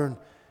pattern,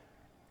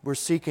 we're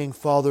seeking,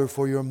 Father,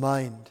 for your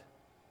mind.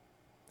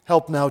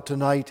 Help now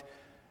tonight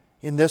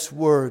in this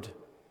word,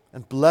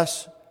 and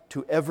bless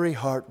to every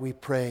heart, we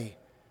pray.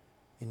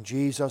 In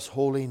Jesus'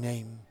 holy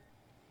name,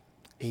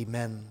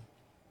 amen.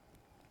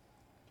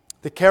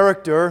 The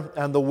character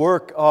and the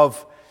work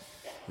of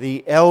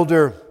the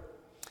elder.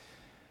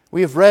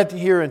 We have read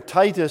here in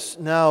Titus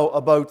now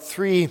about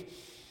 3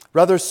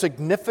 rather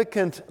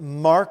significant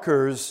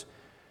markers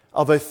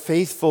of a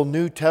faithful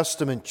New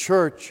Testament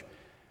church,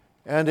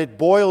 and it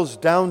boils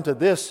down to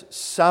this: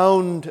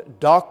 sound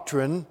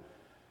doctrine,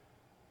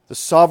 the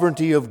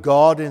sovereignty of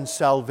God in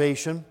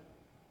salvation,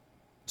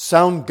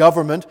 sound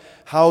government,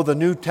 how the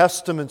New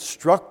Testament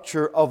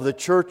structure of the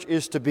church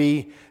is to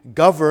be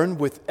governed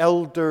with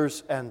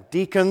elders and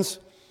deacons.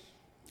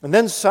 And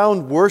then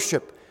sound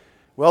worship,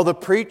 well, the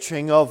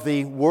preaching of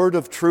the word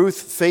of truth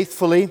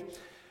faithfully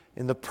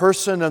in the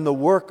person and the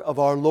work of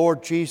our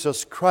Lord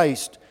Jesus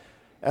Christ.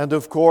 And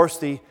of course,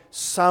 the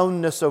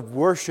soundness of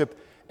worship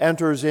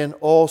enters in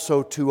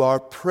also to our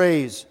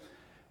praise,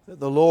 that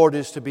the Lord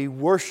is to be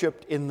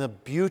worshipped in the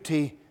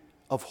beauty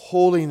of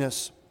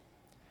holiness.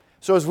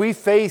 So as we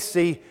face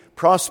the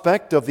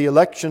prospect of the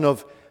election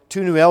of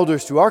 2 new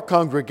elders to our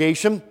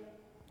congregation,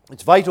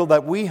 it's vital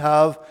that we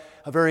have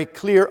a very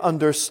clear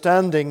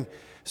understanding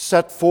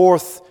set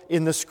forth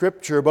in the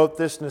Scripture about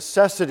this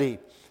necessity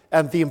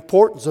and the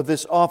importance of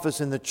this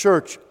office in the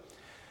church.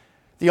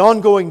 The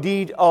ongoing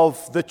deed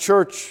of the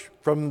church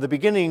from the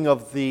beginning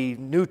of the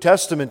New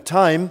Testament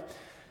time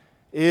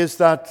is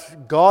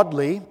that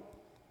godly,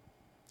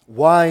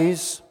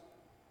 wise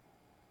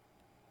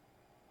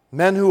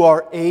men who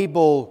are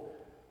able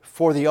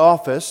for the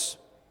office,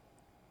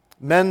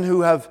 men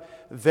who have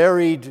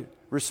varied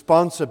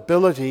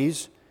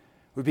responsibilities,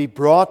 would be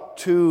brought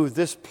to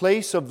this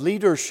place of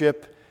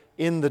leadership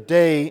in the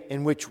day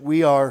in which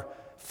we are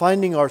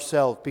finding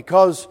ourselves.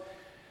 Because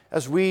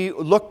as we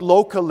look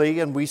locally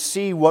and we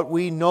see what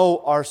we know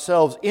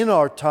ourselves in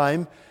our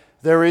time,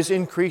 there is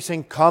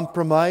increasing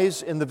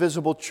compromise in the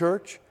visible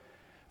church.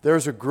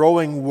 There's a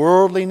growing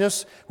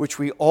worldliness, which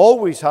we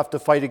always have to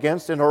fight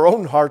against in our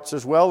own hearts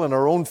as well, in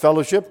our own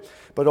fellowship,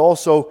 but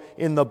also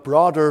in the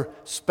broader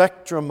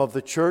spectrum of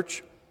the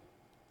church.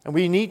 And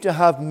we need to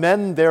have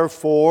men,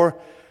 therefore,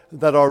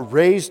 that are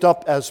raised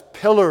up as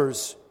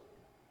pillars,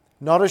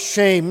 not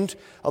ashamed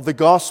of the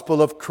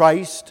gospel of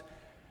Christ,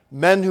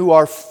 men who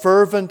are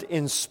fervent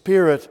in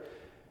spirit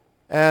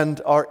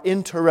and are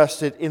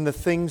interested in the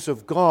things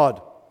of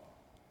God.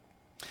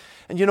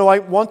 And I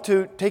want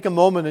to take a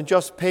moment and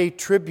just pay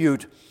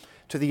tribute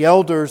to the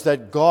elders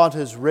that God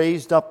has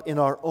raised up in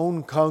our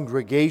own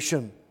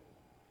congregation.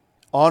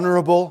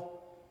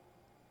 Honorable,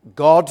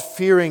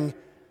 God-fearing,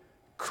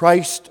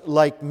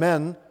 Christ-like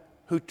men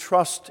who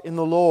trust in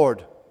the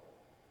Lord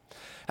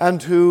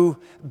and who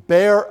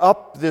bear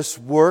up this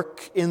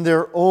work in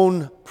their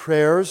own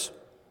prayers,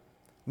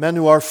 men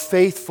who are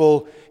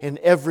faithful in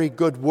every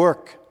good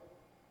work.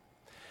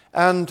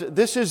 And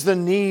this is the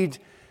need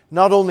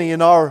not only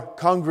in our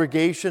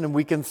congregation, and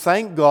we can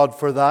thank God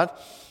for that,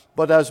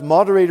 but as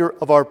moderator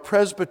of our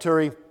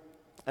presbytery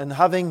and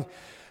having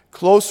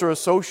closer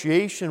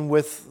association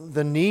with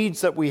the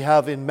needs that we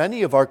have in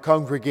many of our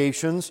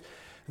congregations,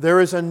 there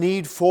is a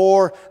need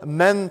for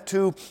men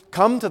to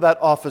come to that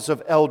office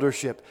of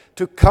eldership,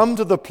 to come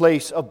to the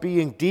place of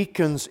being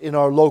deacons in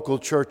our local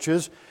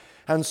churches.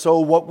 And so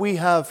what we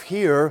have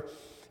here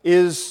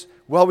is,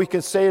 well, we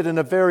can say it in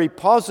a very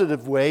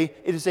positive way,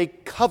 it is a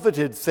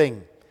coveted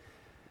thing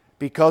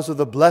because of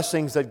the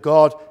blessings that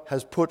God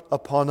has put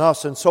upon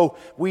us. And so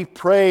we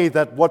pray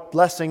that what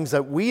blessings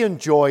that we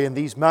enjoy in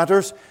these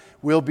matters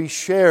will be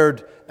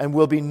shared and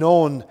will be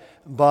known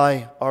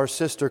by our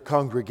sister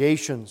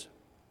congregations.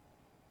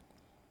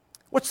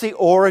 What's the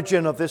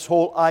origin of this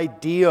whole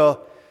idea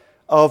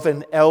of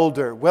an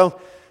elder? Well,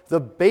 the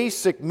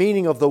basic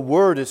meaning of the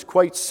word is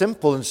quite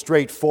simple and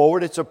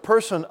straightforward. It's a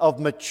person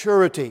of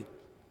maturity,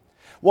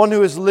 one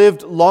who has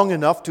lived long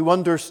enough to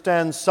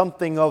understand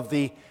something of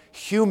the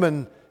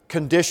human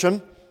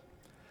condition,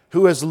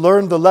 who has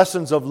learned the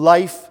lessons of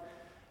life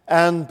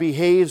and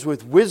behaves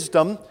with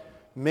wisdom,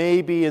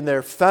 maybe in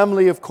their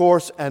family, of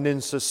course, and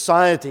in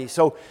society.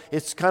 So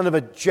it's kind of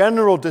a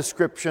general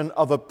description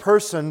of a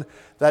person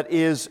that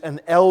is an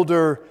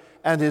elder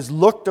and is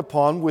looked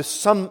upon with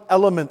some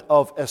element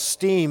of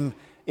esteem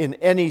in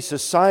any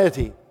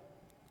society.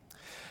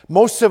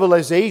 Most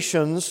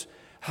civilizations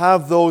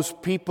have those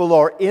people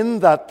are in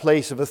that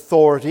place of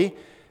authority,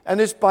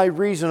 and it's by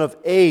reason of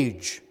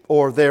age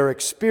or their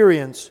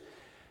experience,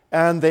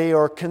 and they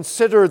are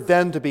considered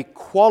then to be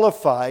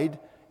qualified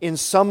in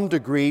some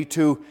degree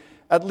to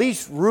at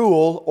least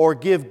rule or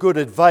give good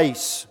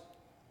advice.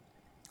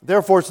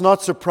 Therefore, it's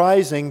not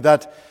surprising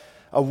that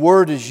a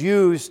word is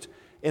used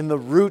in the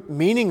root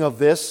meaning of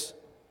this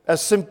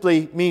as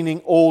simply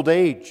meaning old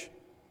age.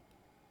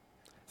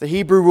 The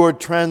Hebrew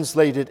word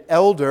translated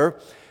elder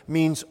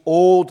means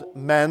old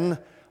men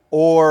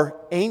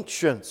or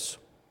ancients.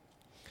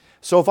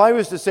 So if I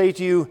was to say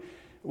to you,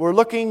 we're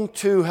looking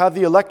to have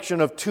the election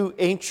of 2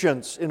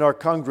 ancients in our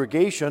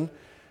congregation,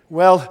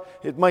 well,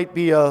 it might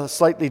be a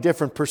slightly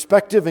different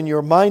perspective in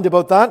your mind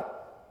about that.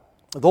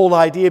 The whole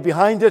idea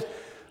behind it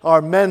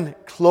are men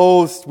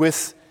clothed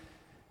with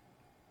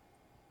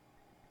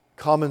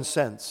common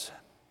sense,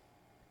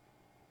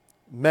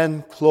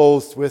 men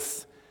clothed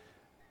with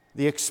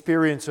the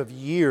experience of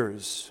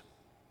years.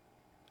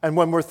 And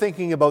when we're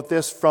thinking about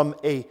this from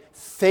a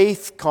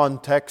faith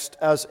context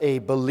as a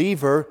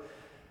believer,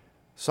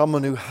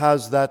 someone who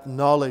has that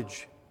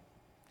knowledge.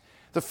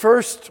 The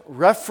first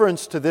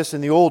reference to this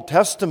in the Old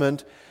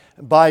Testament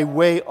by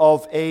way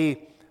of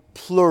a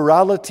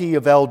plurality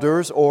of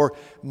elders or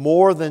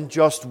more than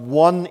just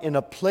one in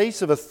a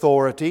place of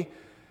authority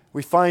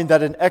We find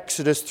that in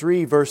Exodus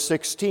 3, verse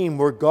 16,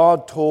 where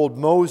God told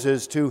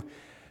Moses to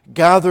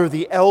gather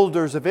the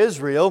elders of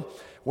Israel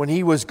when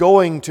he was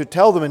going to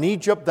tell them in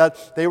Egypt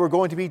that they were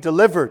going to be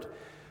delivered.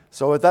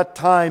 So at that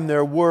time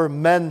there were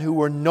men who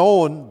were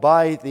known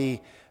by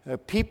the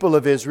people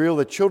of Israel,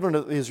 the children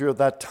of Israel at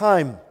that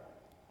time.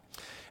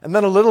 And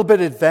then a little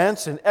bit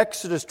advanced in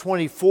Exodus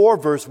 24,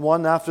 verse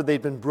 1, after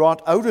they'd been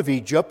brought out of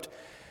Egypt,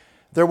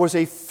 there was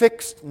a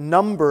fixed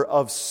number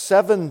of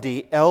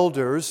 70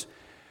 elders,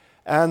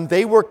 and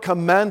they were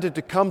commanded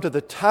to come to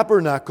the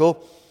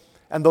tabernacle,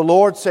 and the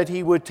Lord said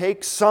he would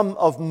take some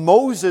of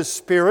Moses'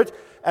 spirit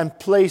and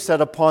place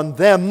that upon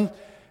them.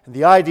 And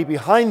the idea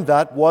behind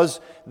that was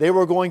they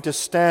were going to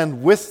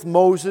stand with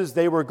Moses.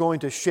 They were going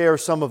to share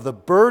some of the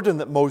burden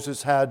that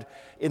Moses had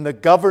in the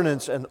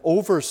governance and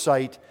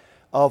oversight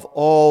of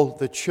all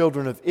the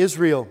children of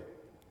Israel.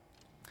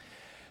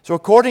 So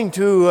according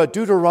to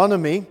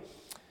Deuteronomy,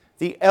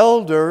 the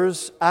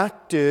elders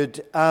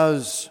acted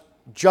as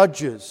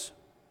judges.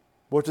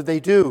 What did they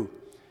do?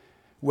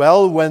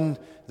 Well, when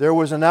there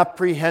was an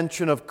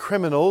apprehension of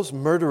criminals,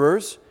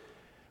 murderers,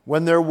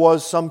 when there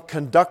was some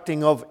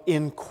conducting of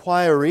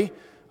inquiry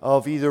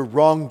of either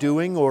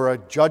wrongdoing or a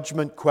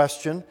judgment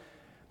question,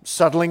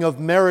 settling of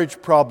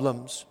marriage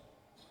problems,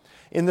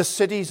 in the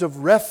cities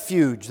of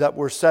refuge that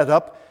were set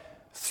up,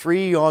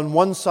 3 on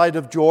one side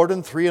of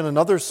Jordan, 3 on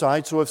another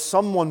side. So if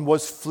someone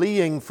was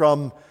fleeing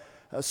from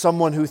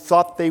someone who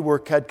thought they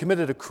had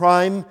committed a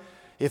crime,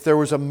 if there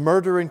was a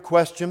murder in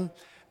question,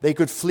 they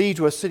could flee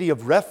to a city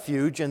of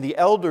refuge, and the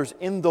elders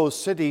in those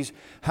cities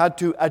had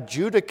to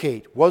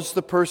adjudicate, was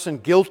the person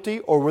guilty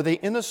or were they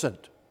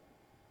innocent?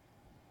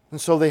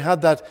 And so they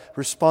had that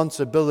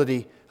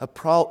responsibility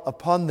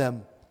upon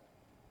them.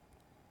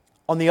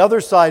 On the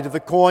other side of the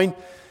coin,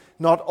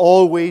 not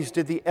always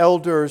did the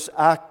elders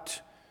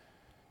act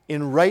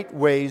in right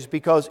ways,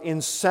 because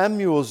in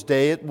Samuel's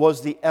day it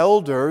was the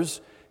elders,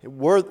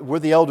 were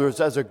the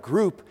elders as a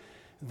group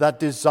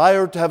that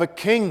desired to have a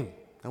king.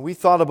 And we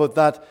thought about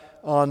that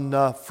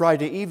on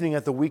Friday evening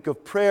at the week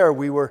of prayer.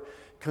 We were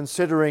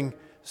considering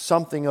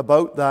something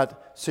about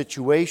that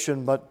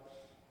situation, but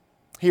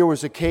here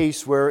was a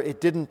case where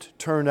it didn't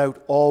turn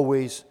out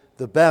always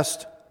the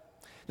best.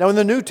 Now in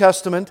the New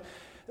Testament,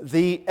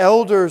 the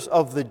elders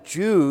of the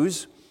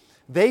Jews,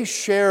 they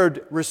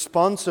shared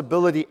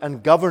responsibility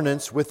and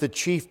governance with the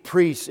chief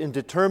priests in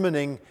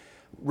determining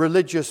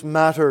religious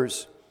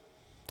matters,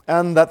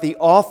 and that the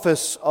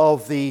office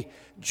of the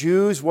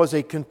Jews was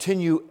a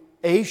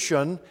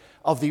continuation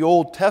of the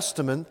Old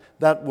Testament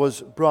that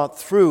was brought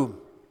through.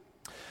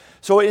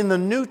 So in the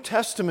New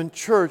Testament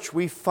church,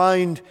 we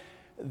find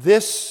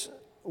this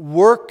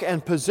work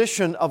and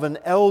position of an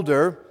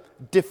elder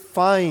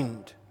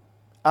defined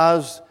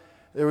as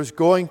there is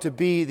going to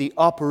be the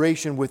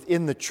operation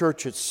within the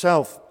church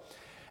itself.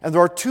 And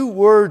there are 2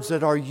 words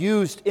that are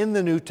used in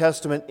the New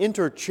Testament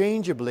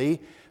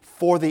interchangeably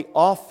for the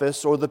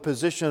office or the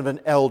position of an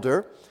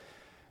elder.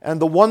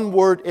 And the one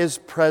word is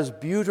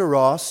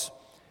presbyteros.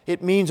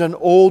 It means an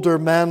older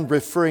man,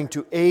 referring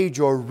to age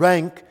or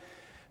rank,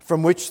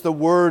 from which the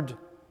word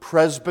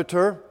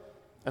presbyter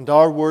and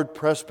our word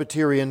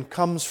Presbyterian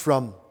comes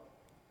from.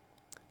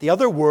 The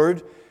other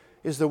word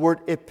is the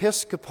word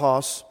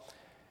episkopos,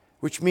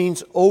 which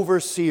means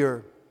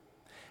overseer.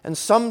 And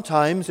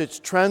sometimes it's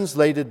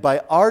translated by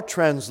our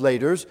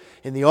translators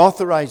in the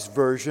Authorized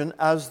Version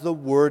as the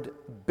word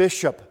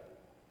bishop.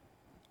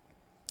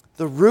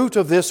 The root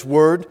of this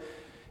word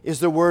is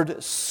the word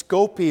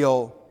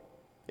scopio.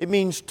 It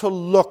means to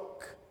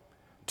look,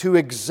 to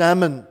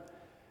examine,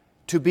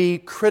 to be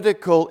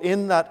critical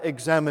in that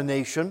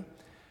examination.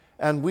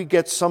 And we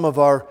get some of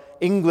our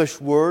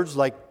English words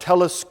like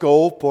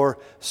telescope or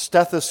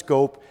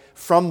stethoscope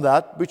from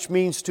that, which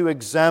means to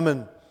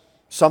examine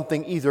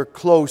something either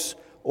close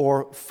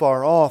or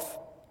far off.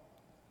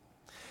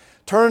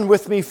 Turn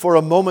with me for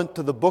a moment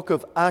to the book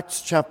of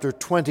Acts chapter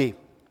 20.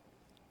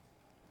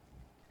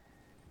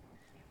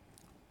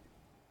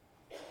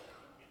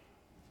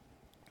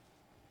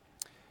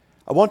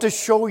 I want to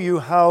show you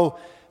how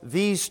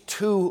these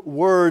 2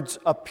 words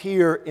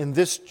appear in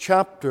this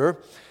chapter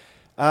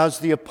as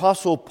the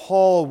Apostle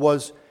Paul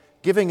was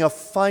giving a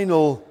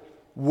final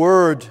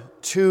word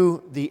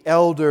to the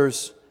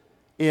elders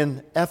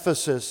in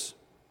Ephesus.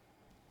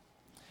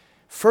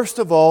 First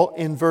of all,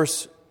 in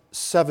verse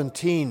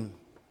 17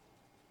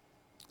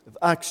 of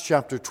Acts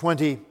chapter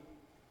 20,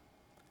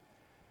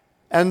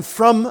 "And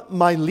from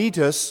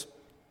Miletus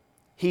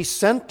he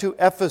sent to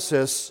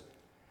Ephesus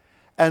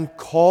and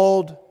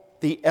called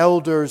the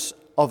elders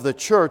of the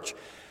church."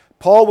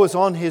 Paul was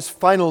on his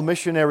final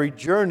missionary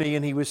journey,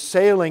 and he was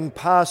sailing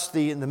past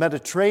the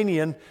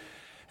Mediterranean,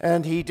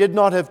 and he did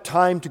not have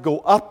time to go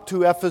up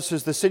to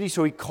Ephesus, the city,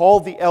 so he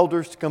called the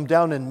elders to come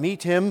down and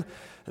meet him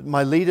at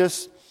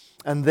Miletus,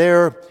 and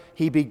there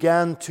he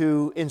began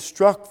to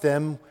instruct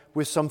them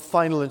with some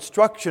final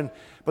instruction.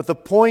 But the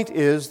point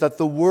is that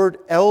the word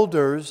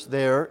elders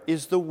there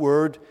is the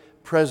word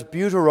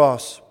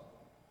presbyteros.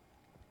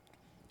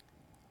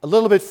 A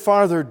little bit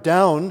farther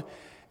down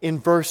in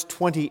verse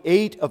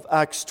 28 of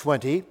Acts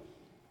 20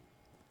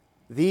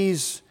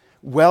 these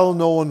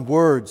well-known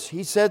words.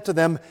 He said to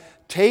them,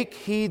 "Take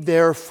heed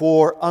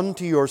therefore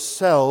unto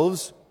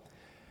yourselves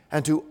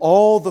and to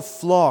all the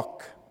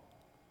flock,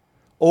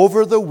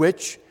 over the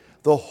which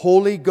the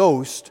Holy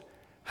Ghost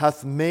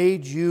hath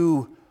made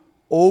you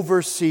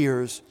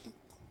overseers,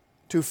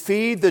 to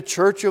feed the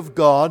church of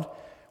God,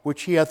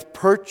 which he hath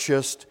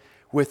purchased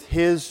with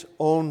his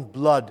own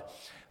blood."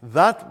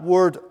 That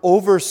word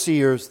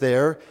overseers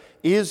there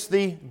is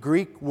the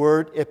Greek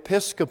word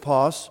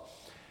episkopos,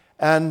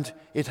 and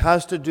it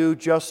has to do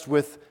just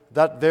with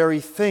that very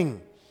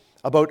thing,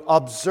 about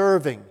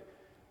observing,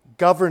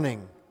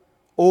 governing,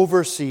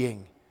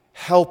 overseeing,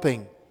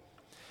 helping.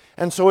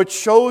 And so it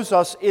shows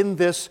us in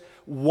this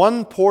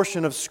one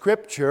portion of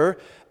Scripture,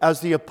 as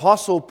the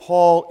Apostle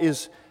Paul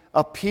is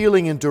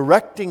appealing and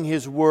directing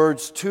his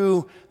words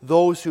to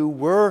those who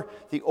were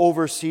the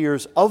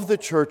overseers of the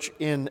church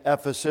in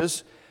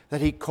Ephesus,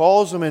 that he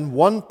calls them in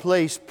one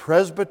place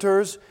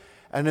presbyters,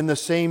 and in the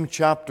same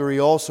chapter he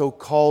also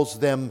calls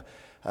them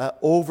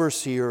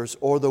overseers,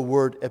 or the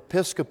word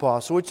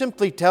episkopos. So it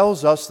simply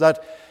tells us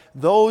that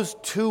those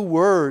two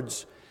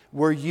words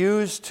were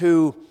used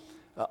to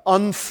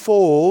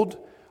unfold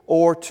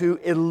or to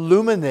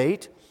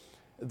illuminate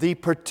the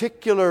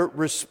particular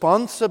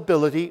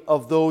responsibility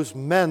of those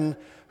men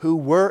who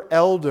were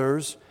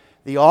elders,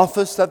 the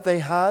office that they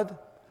had,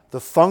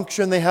 the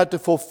function they had to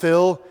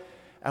fulfill.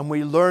 And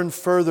we learn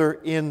further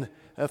in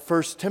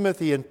 1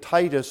 Timothy and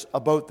Titus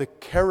about the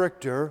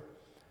character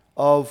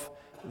of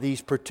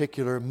these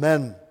particular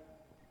men.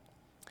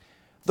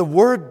 The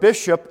word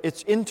bishop,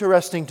 it's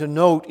interesting to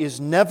note, is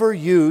never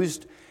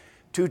used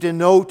to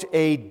denote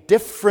a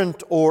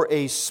different or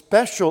a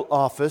special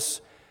office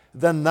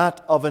than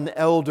that of an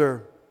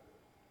elder.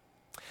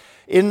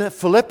 In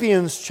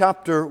Philippians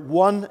chapter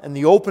 1 and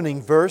the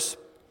opening verse,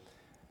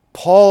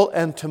 Paul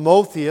and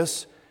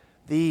Timotheus,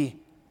 the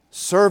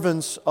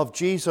servants of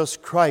Jesus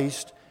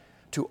Christ,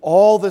 to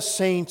all the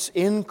saints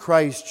in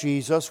Christ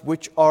Jesus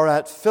which are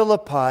at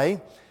Philippi,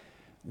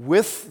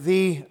 with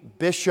the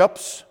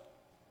bishops,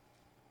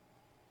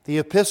 the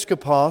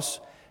episkopos,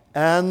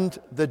 and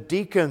the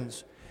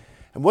deacons.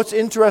 And what's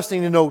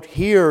interesting to note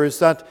here is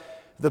that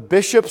the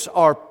bishops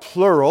are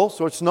plural,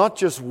 so it's not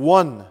just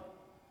one.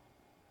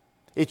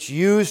 It's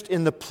used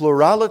in the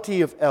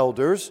plurality of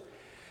elders,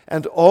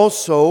 and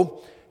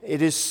also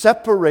it is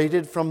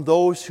separated from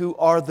those who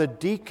are the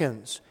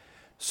deacons.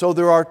 So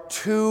there are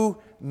two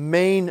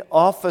main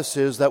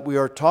offices that we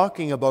are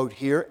talking about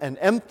here and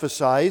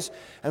emphasize,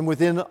 and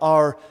within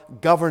our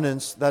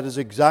governance, that is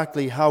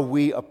exactly how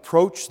we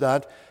approach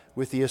that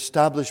with the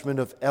establishment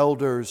of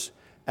elders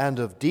and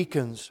of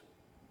deacons.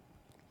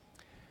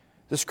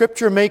 The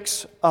Scripture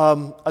makes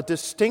a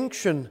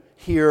distinction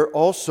here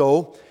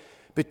also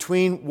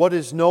between what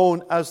is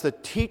known as the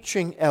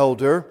teaching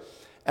elder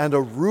and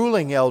a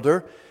ruling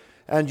elder.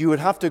 And you would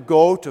have to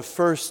go to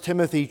 1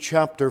 Timothy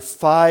chapter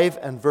 5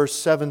 and verse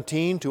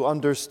 17 to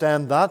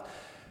understand that.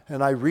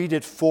 And I read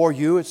it for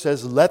you. It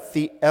says, "Let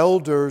the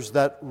elders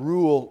that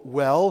rule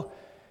well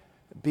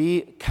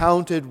be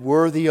counted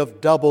worthy of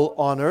double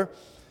honor,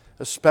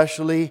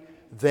 especially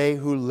they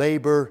who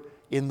labor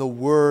in the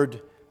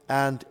word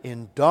and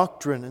in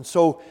doctrine." And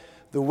so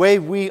the way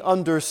we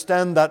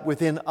understand that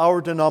within our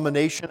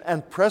denomination,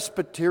 and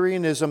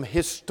Presbyterianism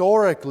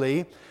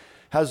historically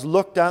has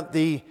looked at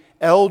the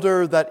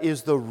elder that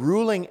is the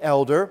ruling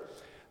elder,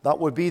 that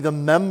would be the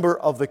member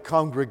of the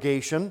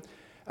congregation.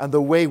 And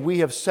the way we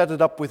have set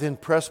it up within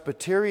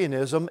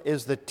Presbyterianism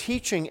is the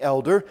teaching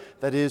elder,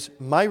 that is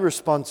my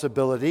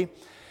responsibility.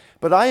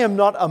 But I am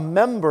not a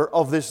member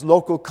of this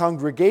local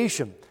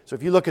congregation. So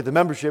if you look at the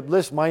membership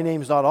list, my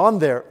name's not on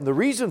there. And the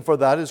reason for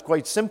that is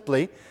quite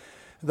simply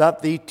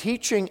that the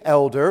teaching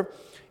elder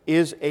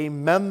is a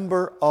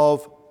member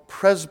of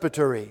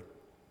presbytery.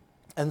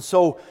 And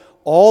so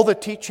all the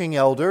teaching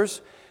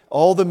elders,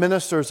 all the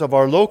ministers of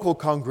our local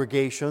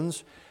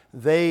congregations,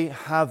 they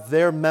have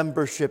their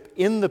membership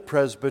in the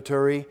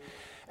presbytery.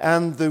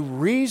 And the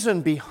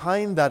reason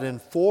behind that and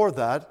for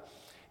that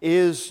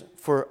is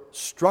for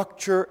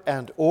structure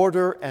and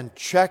order and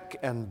check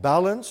and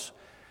balance.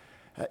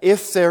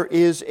 If there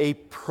is a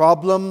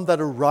problem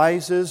that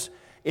arises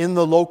in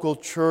the local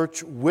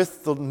church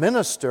with the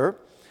minister,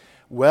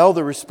 well,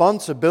 the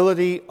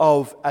responsibility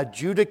of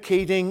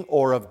adjudicating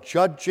or of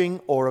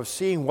judging or of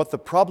seeing what the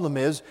problem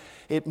is,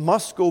 it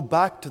must go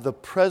back to the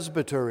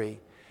presbytery.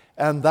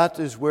 And that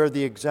is where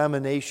the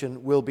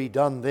examination will be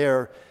done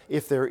there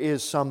if there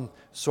is some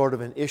sort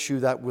of an issue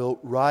that will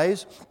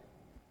rise.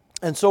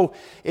 And so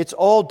it's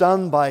all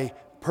done by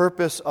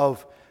purpose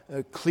of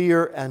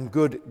clear and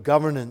good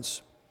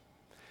governance.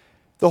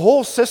 The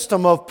whole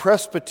system of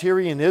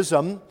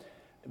Presbyterianism,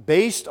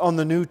 based on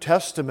the New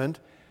Testament,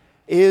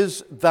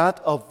 is that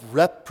of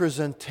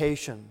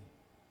representation.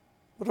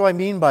 What do I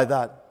mean by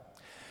that?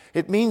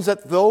 It means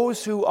that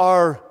those who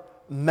are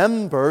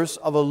members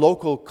of a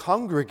local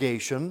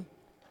congregation,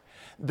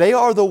 they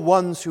are the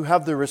ones who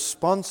have the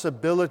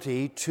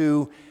responsibility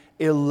to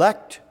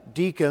elect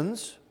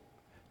deacons,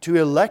 to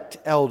elect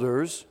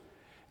elders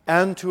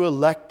and to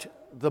elect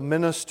the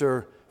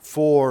minister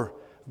for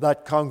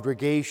that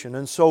congregation.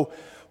 And so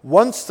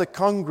once the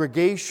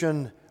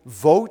congregation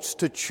votes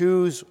to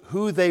choose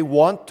who they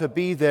want to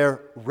be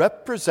their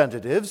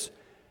representatives,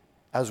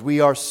 as we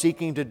are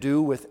seeking to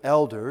do with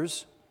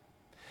elders,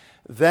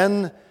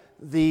 then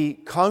the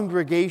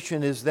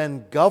congregation is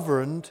then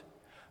governed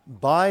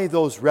by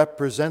those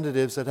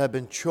representatives that have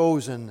been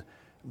chosen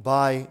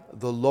by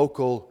the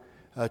local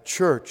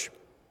church.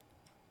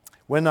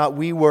 When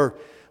we were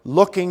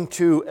looking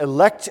to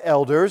elect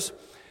elders,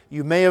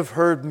 you may have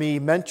heard me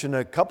mention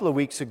a couple of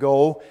weeks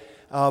ago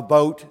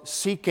about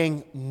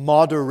seeking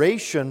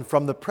moderation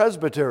from the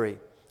presbytery.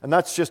 And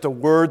that's just a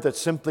word that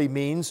simply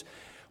means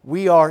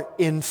we are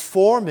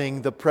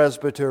informing the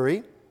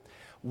presbytery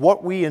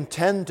what we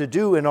intend to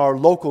do in our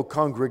local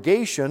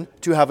congregation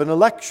to have an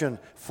election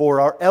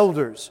for our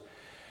elders.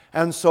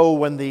 And so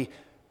when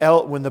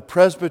the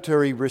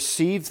presbytery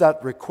receives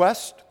that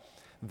request,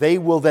 they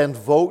will then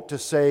vote to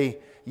say,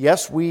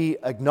 yes, we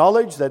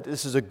acknowledge that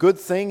this is a good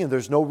thing and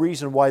there's no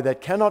reason why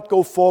that cannot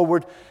go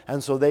forward,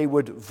 and so they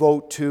would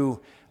vote to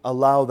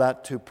allow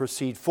that to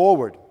proceed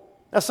forward.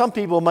 Now, some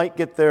people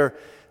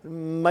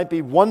might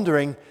be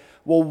wondering,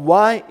 well,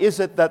 why is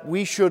it that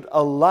we should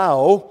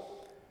allow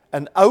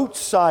an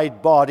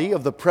outside body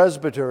of the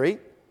presbytery,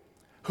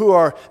 who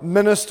are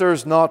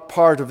ministers not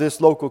part of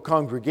this local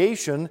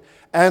congregation,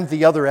 and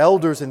the other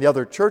elders in the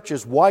other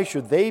churches, why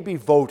should they be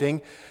voting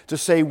to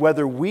say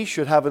whether we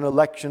should have an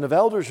election of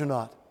elders or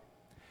not?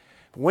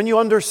 When you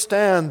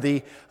understand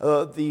the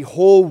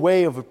whole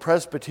way of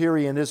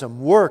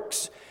Presbyterianism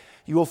works,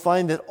 you will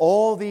find that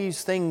all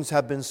these things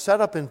have been set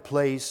up in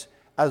place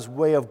as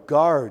way of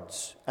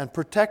guards and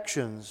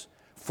protections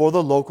for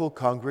the local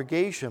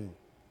congregation.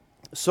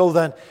 So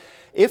that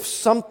if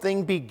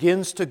something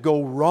begins to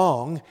go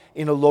wrong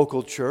in a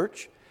local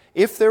church,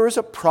 if there is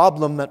a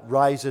problem that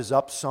rises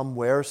up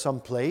somewhere,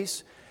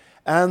 someplace,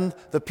 and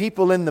the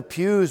people in the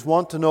pews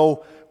want to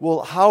know,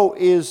 well, how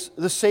is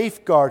the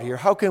safeguard here?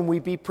 How can we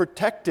be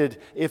protected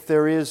if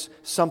there is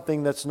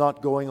something that's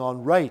not going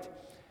on right?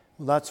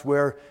 Well, that's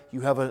where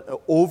you have an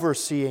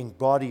overseeing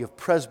body of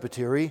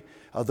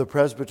the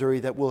presbytery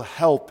that will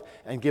help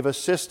and give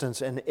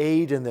assistance and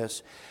aid in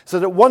this. So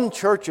that one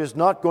church is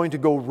not going to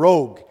go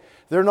rogue.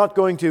 They're not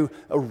going to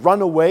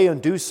run away and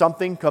do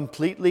something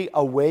completely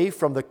away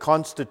from the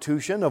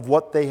constitution of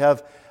what they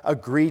have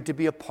agreed to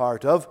be a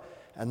part of.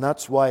 And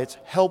that's why it's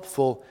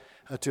helpful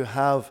to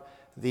have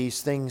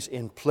these things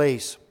in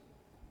place.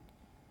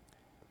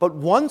 But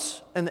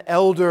once an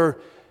elder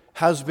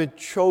has been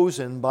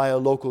chosen by a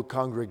local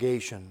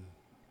congregation,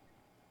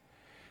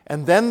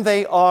 and then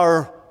they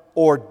are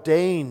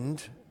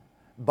ordained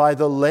by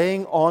the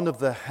laying on of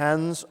the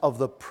hands of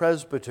the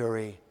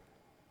presbytery,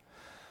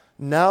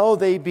 now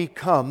they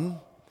become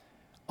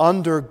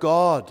under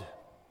God,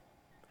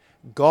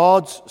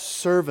 God's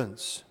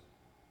servants.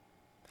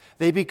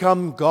 They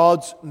become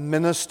God's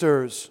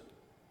ministers.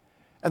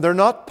 And they're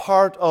not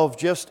part of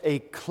just a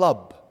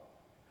club.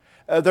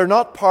 They're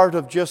not part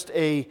of just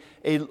an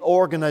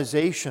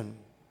organization.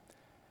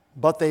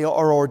 But they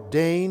are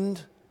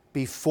ordained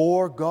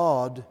before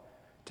God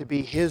to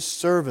be His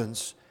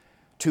servants,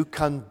 to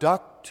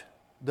conduct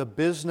the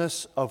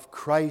business of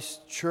Christ's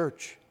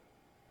church.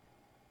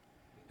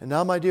 And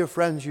now, my dear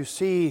friends, you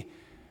see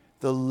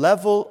the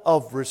level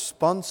of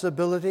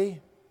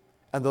responsibility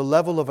and the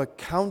level of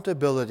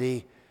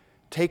accountability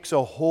takes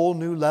a whole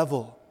new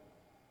level.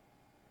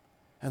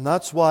 And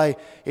that's why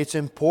it's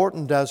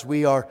important, as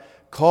we are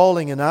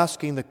calling and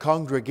asking the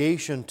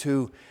congregation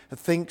to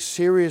think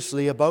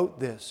seriously about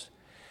this.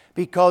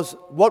 Because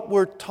what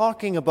we're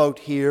talking about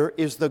here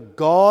is the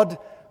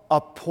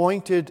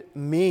God-appointed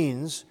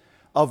means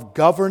of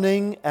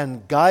governing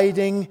and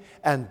guiding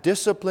and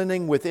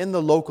disciplining within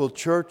the local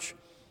church.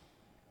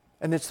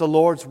 And it's the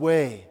Lord's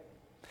way.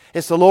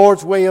 It's the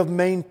Lord's way of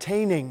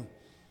maintaining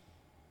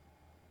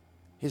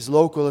His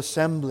local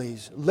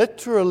assemblies.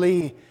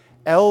 Literally,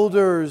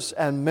 elders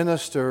and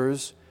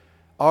ministers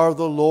are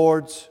the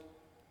Lord's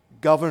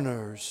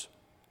governors.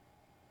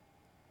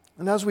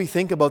 And as we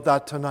think about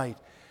that tonight,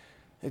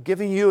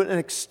 giving you an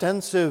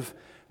extensive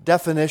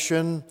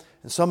definition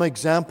and some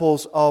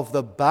examples of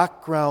the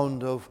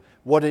background of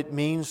what it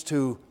means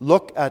to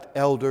look at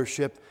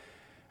eldership.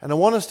 And I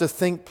want us to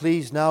think,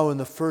 please, now in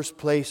the first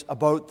place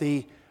about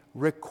the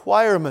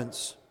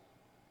requirements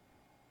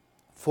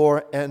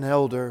for an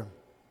elder.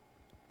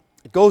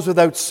 It goes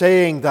without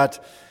saying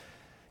that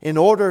in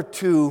order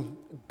to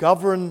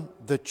govern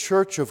the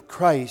church of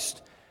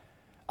Christ,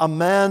 a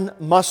man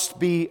must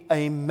be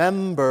a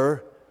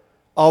member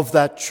of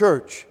that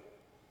church.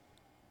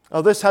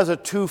 Now, this has a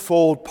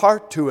twofold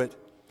part to it,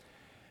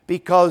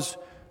 because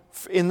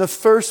in the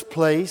first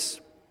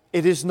place,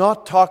 it is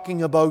not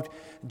talking about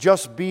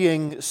just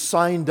being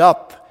signed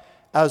up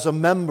as a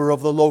member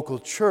of the local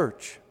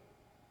church.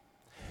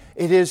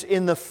 It is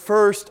in the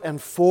first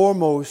and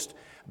foremost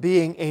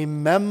being a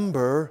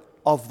member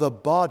of the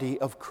body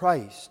of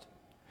Christ.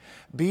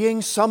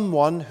 Being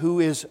someone who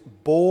is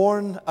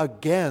born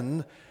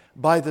again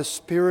by the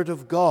Spirit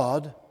of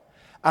God,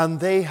 and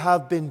they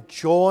have been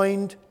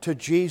joined to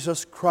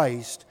Jesus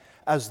Christ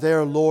as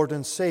their Lord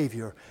and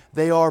Savior.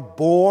 They are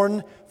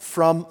born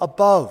from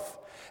above.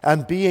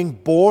 And being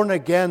born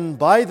again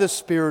by the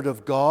Spirit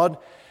of God,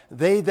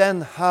 they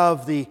then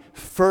have the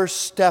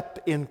first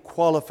step in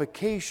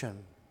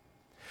qualification.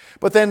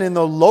 But then in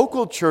the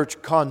local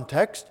church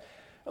context,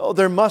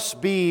 there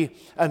must be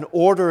an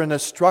order and a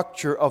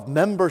structure of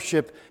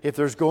membership if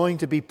there's going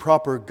to be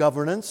proper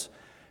governance,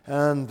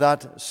 and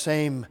that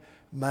same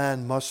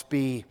man must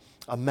be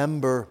a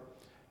member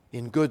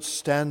in good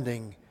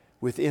standing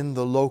within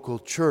the local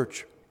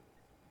church.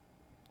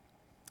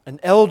 An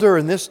elder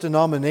in this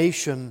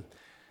denomination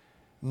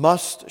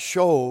must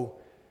show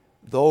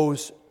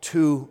those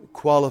two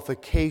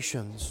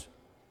qualifications.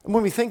 And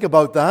when we think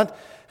about that,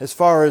 as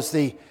far as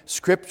the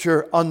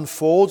Scripture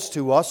unfolds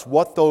to us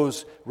what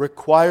those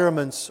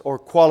requirements or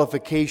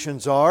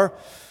qualifications are,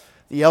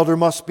 the elder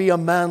must be a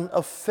man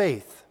of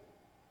faith.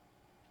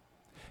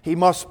 He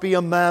must be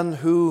a man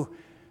who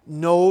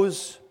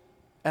knows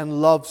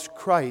and loves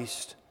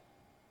Christ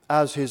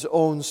as his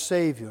own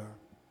Savior.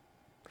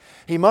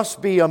 He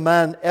must be a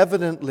man,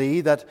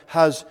 evidently, that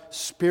has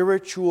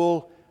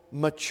spiritual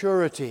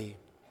maturity.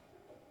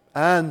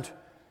 And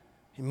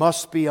he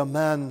must be a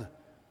man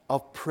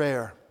of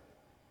prayer.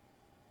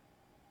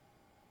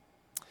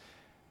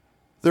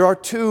 There are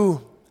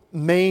two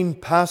main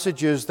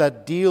passages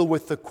that deal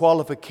with the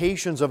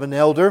qualifications of an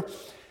elder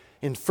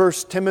in 1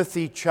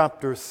 Timothy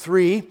chapter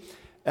 3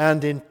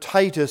 and in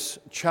Titus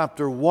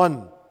chapter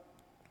 1.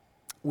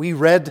 We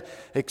read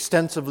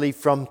extensively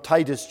from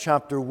Titus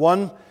chapter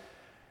 1,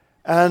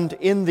 and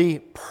in the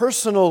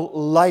personal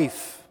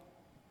life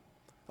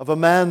of a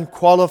man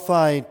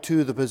qualified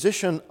to the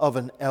position of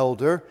an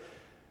elder,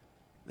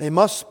 they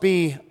must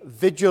be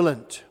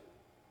vigilant,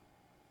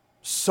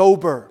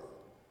 sober,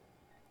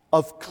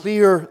 of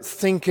clear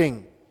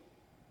thinking,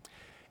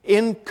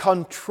 in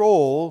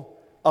control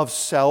of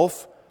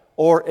self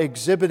or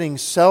exhibiting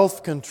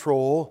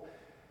self-control,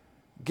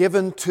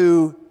 given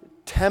to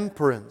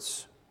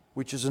temperance,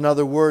 which is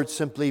another word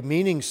simply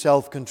meaning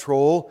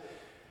self-control.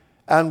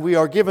 And we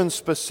are given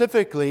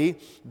specifically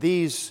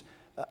these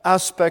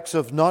aspects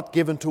of not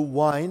given to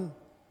wine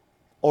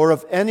or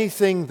of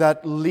anything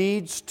that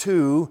leads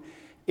to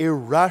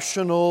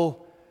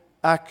irrational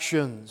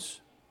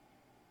actions.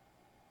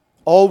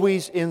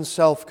 Always in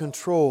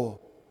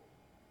self-control.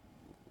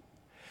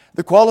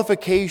 The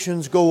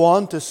qualifications go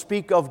on to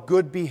speak of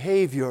good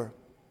behavior.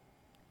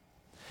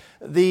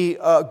 The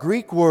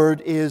Greek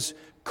word is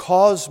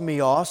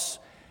kosmios,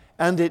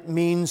 and it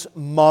means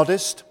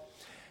modest.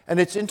 And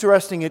it's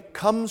interesting, it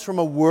comes from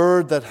a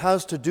word that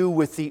has to do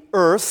with the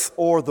earth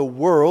or the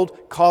world,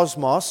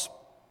 cosmos.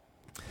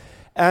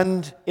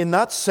 And in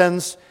that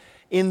sense,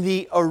 in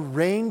the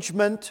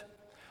arrangement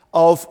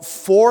of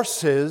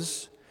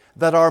forces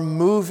that are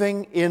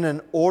moving in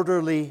an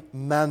orderly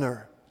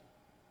manner.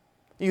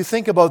 You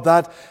think about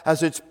that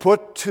as it's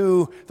put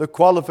to the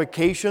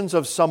qualifications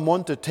of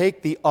someone to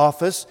take the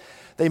office.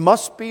 They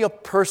must be a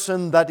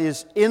person that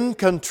is in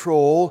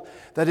control,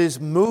 that is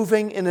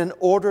moving in an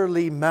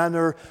orderly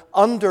manner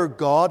under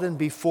God and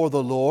before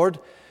the Lord,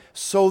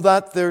 so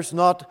that there's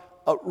not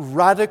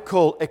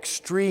radical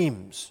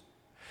extremes,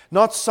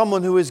 not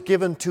someone who is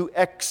given to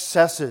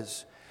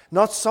excesses,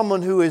 not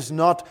someone who is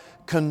not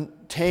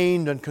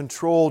contained and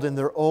controlled in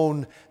their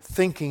own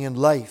thinking and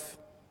life.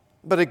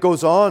 But it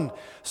goes on,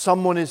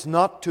 someone is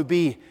not to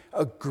be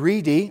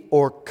greedy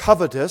or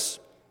covetous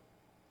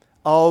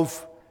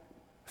of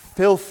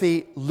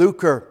filthy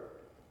lucre,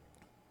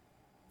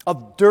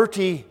 of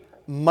dirty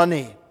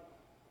money.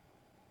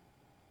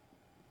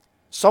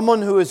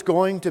 Someone who is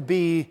going to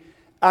be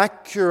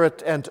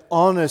accurate and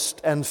honest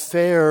and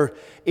fair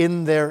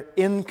in their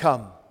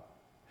income,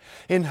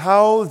 in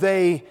how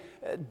they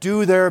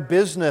do their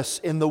business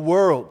in the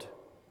world.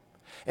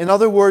 In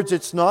other words,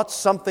 it's not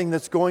something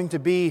that's going to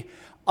be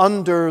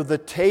under the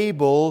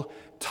table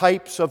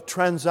types of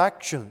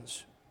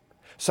transactions.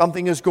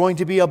 Something is going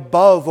to be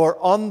above or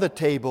on the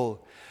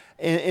table,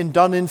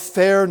 done in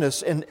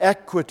fairness and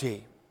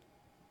equity,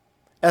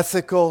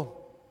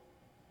 ethical,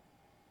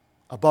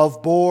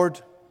 above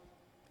board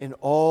in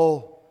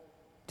all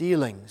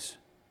dealings.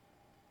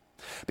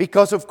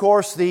 Because, of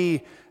course,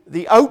 the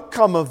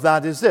outcome of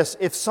that is this.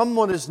 If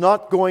someone is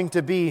not going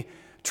to be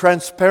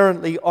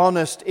transparently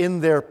honest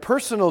in their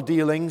personal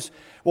dealings,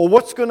 well,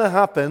 what's going to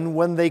happen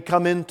when they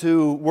come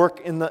into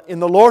work in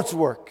the Lord's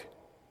work?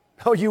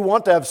 Oh, you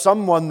want to have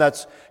someone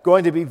that's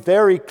going to be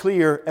very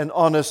clear and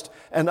honest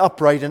and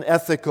upright and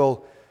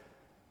ethical.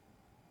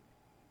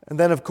 And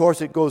then, of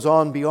course, it goes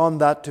on beyond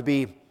that to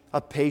be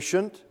a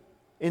patient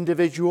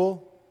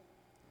individual,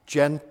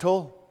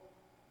 gentle,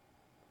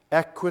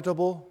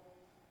 equitable.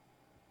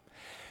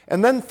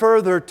 And then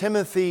further,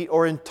 Timothy,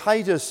 or in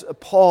Titus,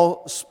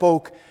 Paul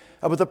spoke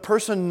about the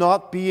person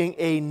not being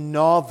a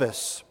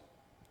novice.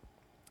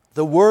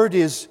 The word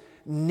is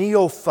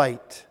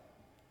neophyte,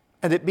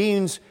 and it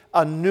means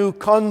a new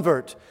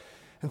convert.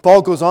 And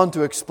Paul goes on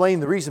to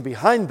explain the reason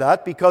behind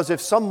that, because if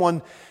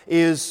someone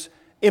is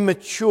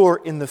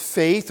immature in the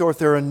faith, or if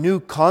they're a new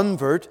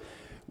convert,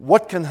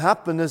 what can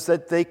happen is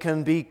that they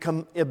can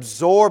become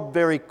absorbed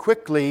very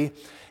quickly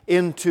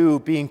into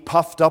being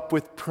puffed up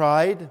with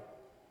pride,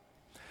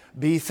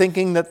 be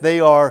thinking that they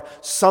are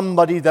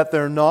somebody that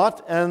they're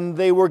not, and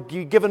they were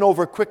given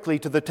over quickly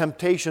to the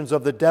temptations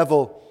of the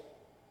devil.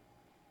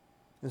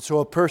 And so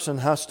a person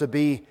has to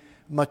be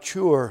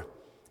mature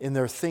in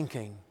their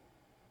thinking.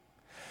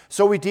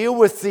 So we deal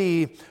with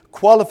the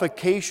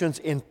qualifications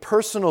in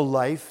personal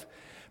life,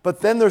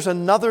 but then there's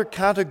another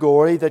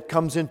category that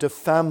comes into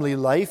family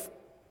life.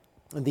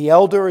 And the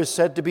elder is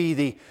said to be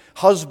the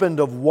husband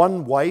of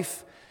one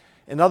wife.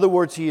 In other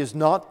words, he is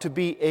not to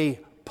be a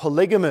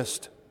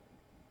polygamist.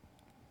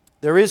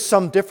 There is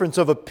some difference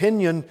of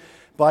opinion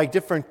by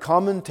different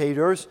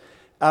commentators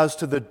as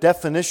to the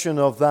definition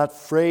of that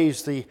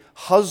phrase, the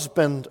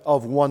husband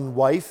of one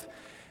wife.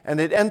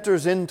 And it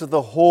enters into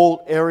the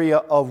whole area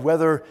of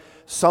whether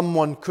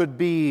someone could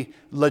be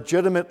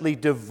legitimately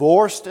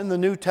divorced in the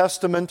New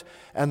Testament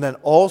and then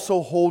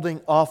also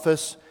holding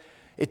office.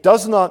 It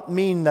does not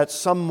mean that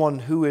someone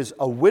who is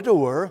a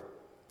widower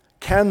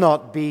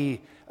cannot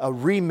be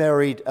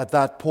remarried at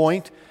that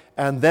point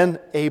and then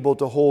able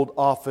to hold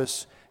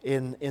office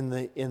in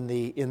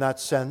that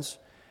sense.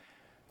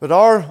 But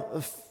our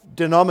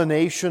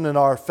denomination and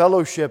our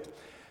fellowship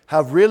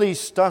have really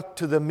stuck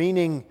to the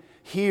meaning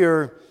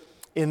here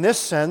in this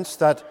sense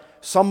that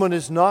someone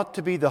is not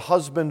to be the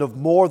husband of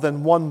more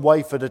than one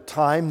wife at a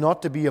time,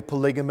 not to be a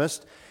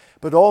polygamist,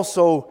 but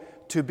also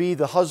to be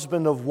the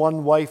husband of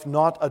one wife,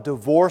 not a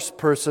divorced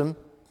person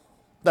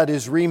that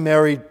is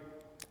remarried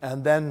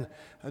and then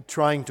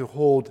trying to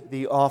hold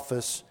the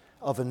office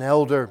of an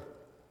elder.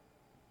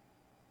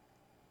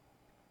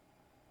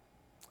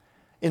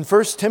 In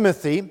 1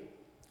 Timothy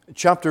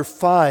chapter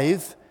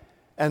 5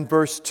 and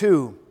verse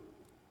 2,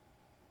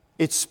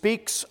 it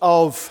speaks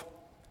of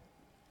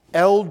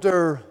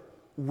elder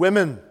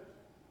women.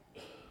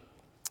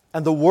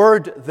 And the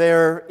word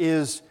there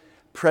is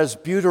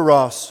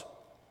presbyteros.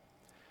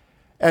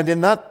 And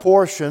in that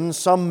portion,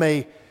 some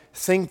may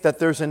think that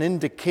there's an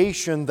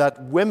indication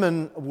that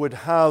women would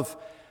have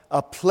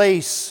a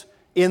place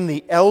in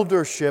the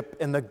eldership,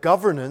 in the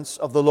governance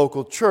of the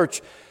local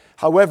church.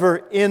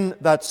 However, in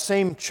that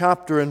same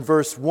chapter in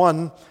verse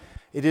 1,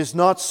 it is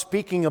not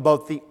speaking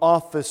about the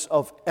office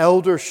of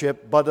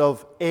eldership, but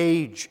of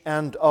age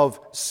and of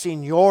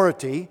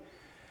seniority,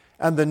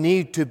 and the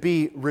need to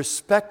be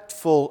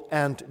respectful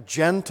and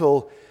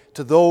gentle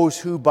to those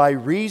who by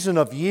reason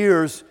of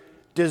years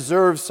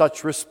deserve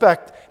such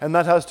respect. And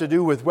that has to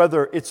do with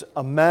whether it's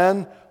a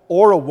man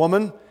or a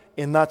woman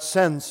in that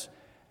sense,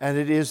 and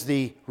it is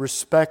the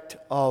respect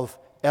of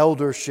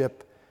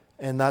eldership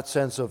in that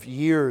sense of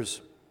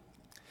years.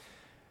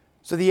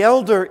 So the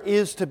elder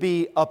is to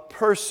be a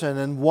person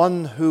and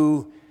one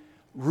who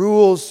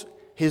rules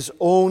his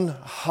own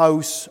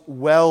house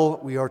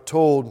well, we are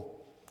told.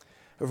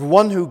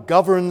 One who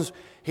governs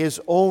his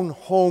own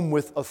home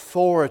with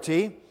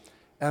authority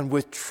and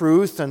with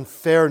truth and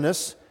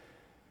fairness,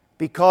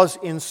 because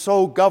in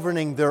so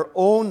governing their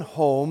own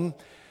home,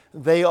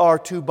 they are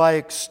to, by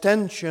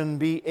extension,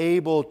 be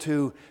able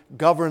to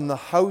govern the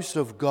house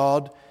of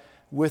God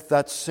with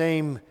that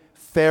same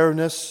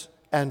fairness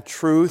and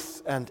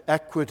truth and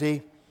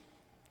equity.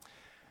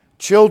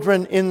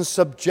 Children in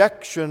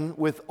subjection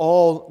with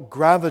all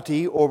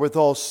gravity or with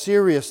all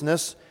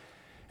seriousness.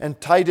 And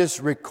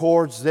Titus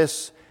records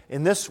this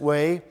in this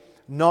way,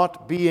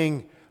 not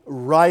being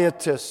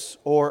riotous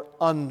or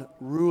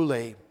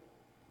unruly.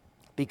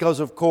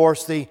 Because, of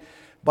course,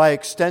 by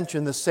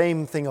extension, the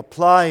same thing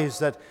applies,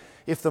 that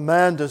if the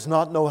man does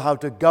not know how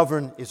to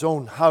govern his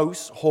own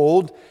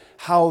household,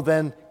 how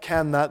then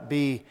can that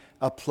be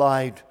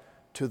applied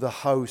to the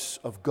house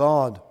of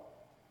God?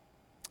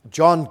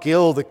 John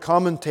Gill, the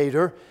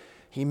commentator,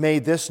 he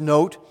made this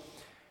note.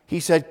 He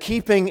said,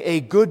 keeping a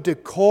good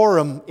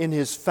decorum in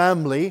his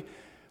family,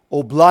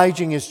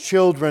 obliging his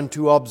children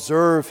to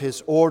observe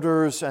his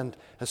orders and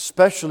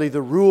especially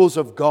the rules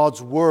of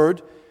God's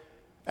word,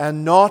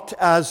 and not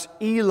as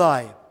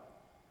Eli,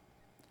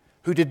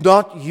 who did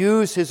not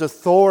use his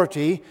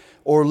authority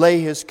or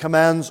lay his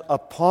commands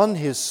upon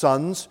his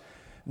sons,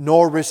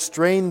 nor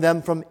restrain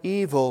them from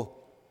evil,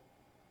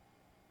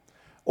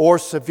 or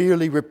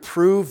severely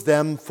reprove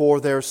them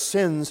for their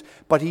sins,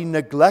 but he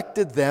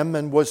neglected them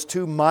and was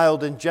too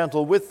mild and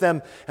gentle with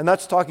them. And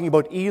that's talking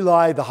about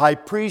Eli, the high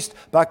priest,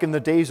 back in the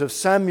days of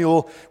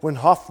Samuel, when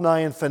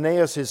Hophni and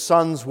Phinehas, his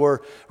sons,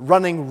 were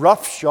running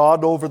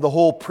roughshod over the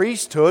whole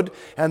priesthood,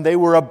 and they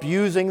were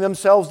abusing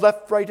themselves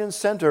left, right, and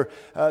center,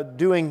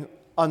 doing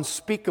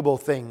unspeakable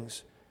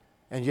things.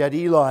 And yet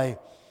Eli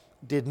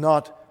did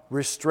not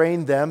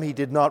restrain them, he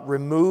did not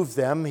remove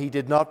them, he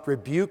did not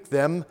rebuke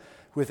them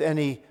with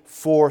any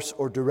force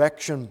or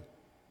direction.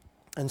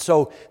 And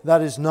so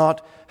that is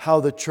not how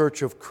the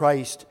church of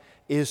Christ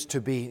is to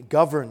be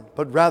governed,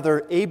 but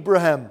rather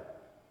Abraham,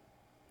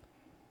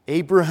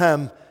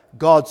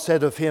 God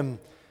said of him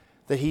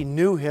that he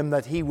knew him,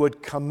 that he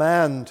would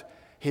command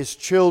his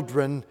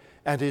children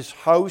and his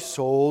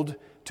household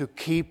to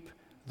keep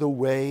the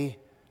way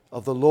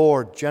of the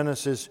Lord,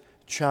 Genesis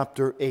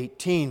chapter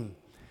 18.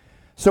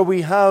 So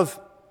we have,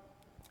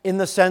 in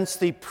the sense,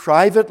 the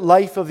private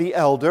life of the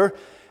elder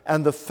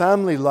and the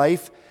family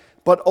life,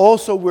 but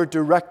also we're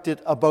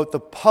directed about the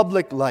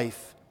public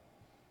life,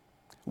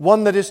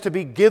 one that is to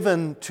be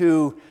given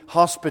to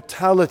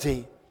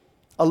hospitality.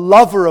 A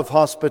lover of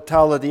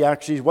hospitality,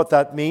 actually, is what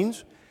that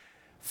means.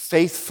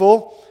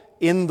 Faithful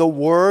in the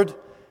Word,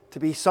 to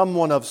be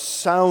someone of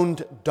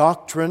sound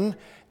doctrine,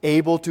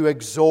 able to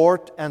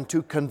exhort and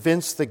to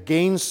convince the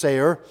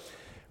gainsayer,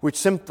 which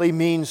simply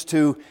means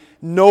to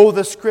know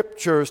the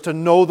Scriptures, to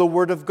know the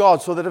Word of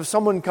God, so that if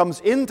someone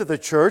comes into the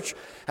church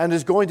and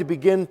is going to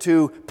begin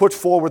to put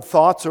forward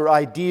thoughts or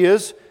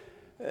ideas,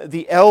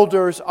 the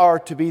elders are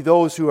to be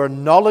those who are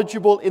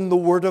knowledgeable in the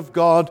Word of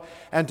God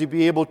and to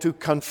be able to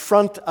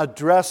confront,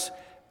 address,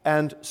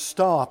 and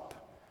stop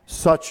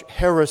such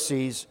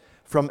heresies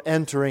from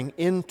entering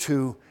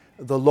into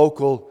the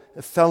local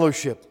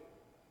fellowship.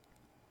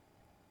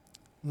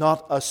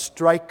 Not a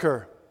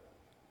striker,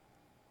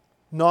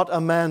 not a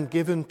man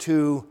given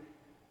to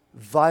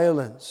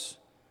violence,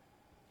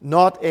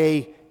 not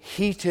a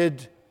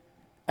heated,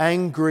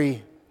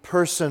 angry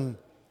person,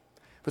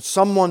 but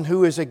someone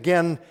who is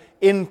again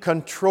in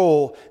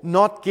control,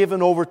 not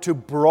given over to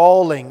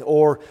brawling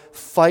or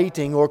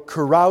fighting or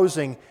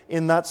carousing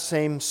in that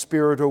same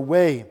spirit or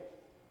way,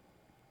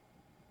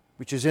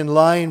 which is in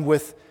line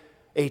with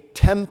a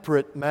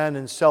temperate man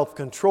in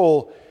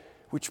self-control,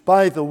 which,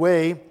 by the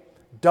way,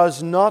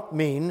 does not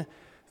mean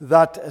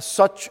that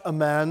such a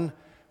man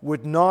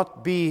would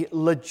not be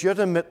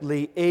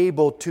legitimately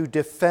able to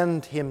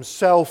defend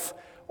himself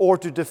or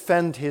to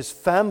defend his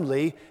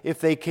family if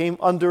they came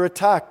under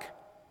attack.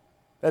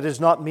 That is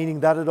not meaning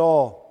that at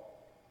all.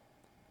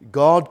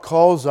 God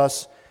calls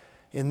us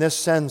in this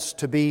sense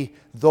to be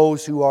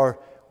those who are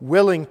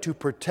willing to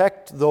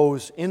protect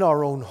those in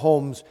our own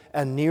homes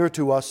and near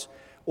to us,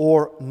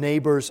 or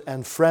neighbors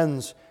and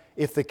friends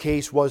if the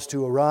case was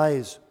to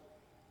arise.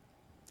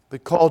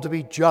 But called to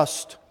be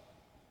just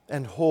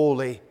and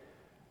holy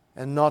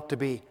and not to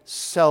be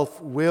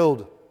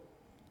self-willed.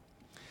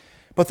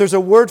 But there's a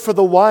word for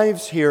the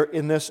wives here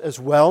in this as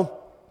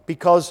well,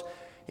 because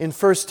in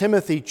 1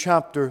 Timothy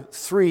chapter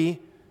 3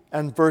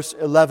 and verse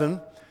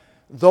 11,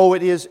 though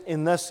it is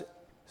in this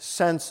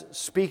sense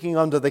speaking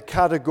under the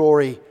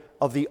category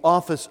of the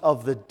office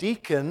of the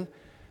deacon,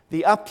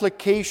 the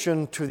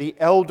application to the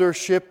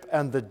eldership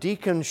and the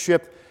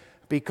deaconship,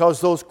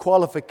 because those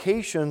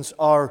qualifications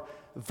are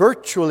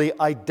virtually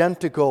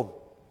identical.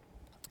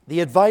 The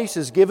advice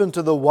is given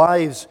to the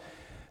wives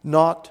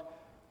not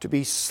to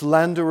be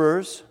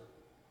slanderers,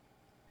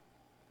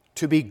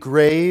 to be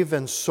grave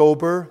and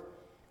sober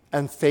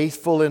and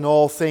faithful in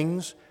all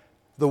things.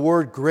 The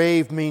word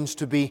grave means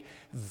to be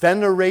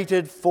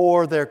venerated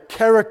for their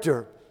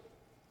character,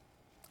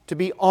 to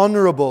be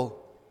honorable.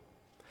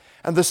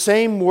 And the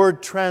same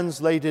word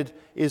translated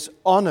is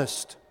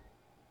honest.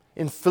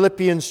 In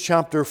Philippians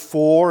chapter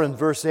 4 and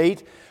verse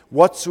 8,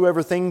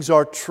 whatsoever things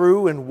are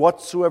true and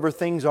whatsoever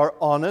things are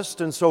honest.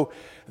 And so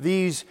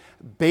these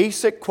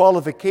basic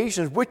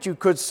qualifications, which you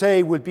could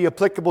say would be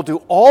applicable to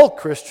all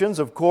Christians,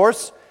 of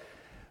course,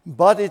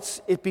 but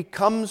it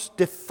becomes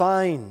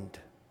defined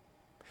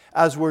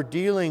as we're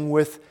dealing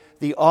with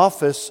the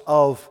office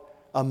of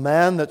a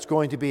man that's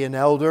going to be an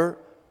elder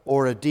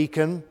or a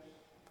deacon.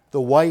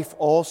 The wife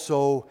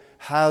also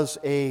has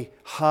a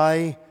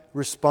high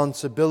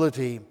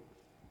responsibility.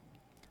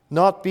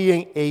 Not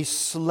being a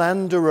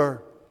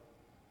slanderer.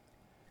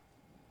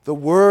 The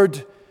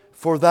word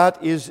for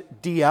that is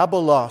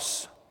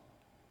diabolos,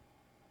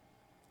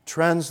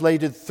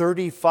 translated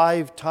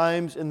 35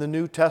 times in the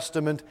New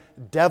Testament,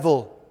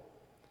 devil.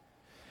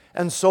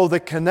 And so the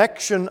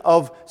connection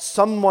of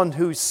someone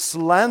who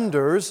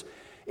slanders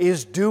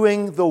is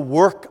doing the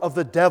work of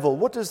the devil.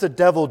 What does the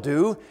devil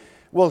do?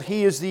 Well,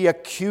 he is the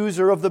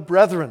accuser of the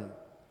brethren.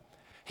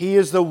 He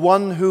is the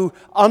one who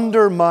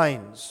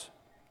undermines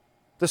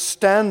the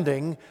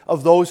standing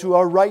of those who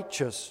are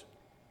righteous.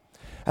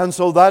 And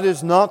so that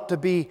is not to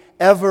be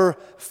ever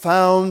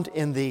found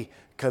in the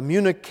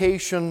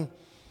communication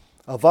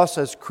of us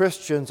as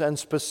Christians, and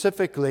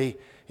specifically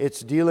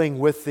it's dealing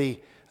with the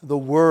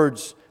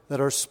words that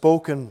are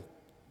spoken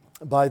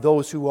by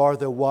those who are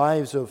the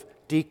wives of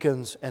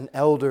deacons and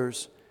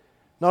elders.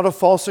 Not a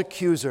false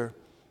accuser,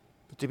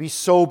 but to be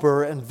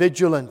sober and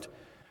vigilant,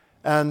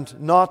 and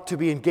not to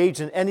be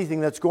engaged in anything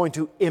that's going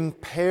to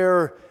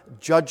impair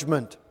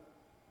judgment.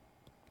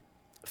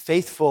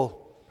 Faithful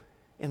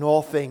in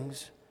all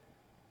things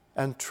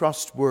and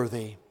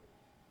trustworthy.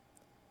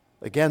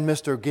 Again,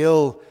 Mr.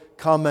 Gill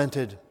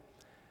commented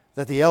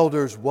that the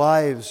elders'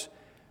 wives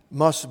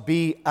must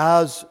be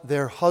as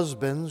their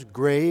husbands,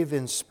 grave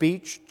in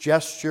speech,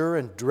 gesture,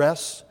 and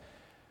dress,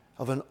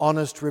 of an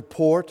honest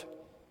report,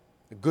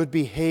 good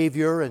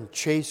behavior, and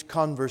chaste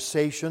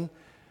conversation,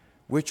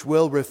 which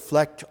will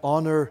reflect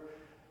honor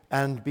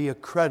and be a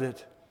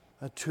credit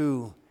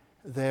to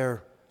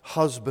their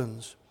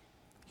husbands.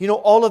 You know,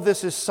 all of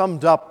this is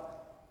summed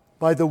up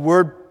by the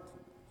word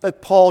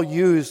that Paul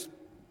used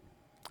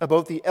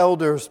about the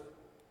elders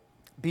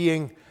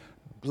being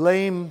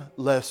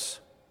blameless.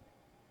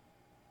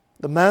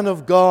 The man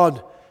of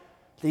God,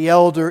 the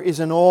elder, is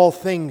in all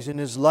things in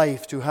his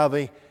life to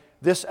have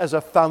this as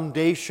a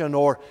foundation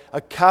or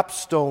a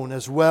capstone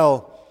as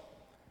well.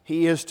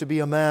 He is to be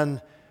a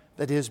man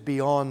that is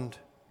beyond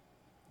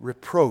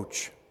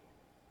reproach.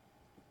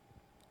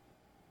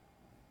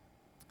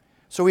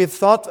 So we have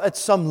thought at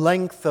some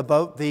length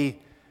about the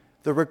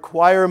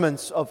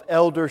requirements of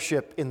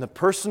eldership in the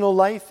personal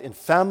life, in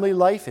family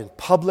life, in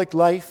public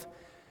life.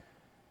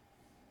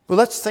 But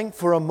let's think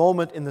for a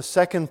moment in the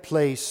second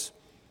place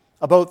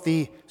about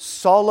the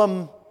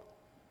solemn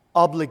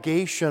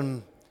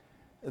obligation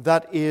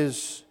that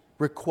is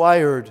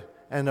required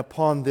and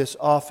upon this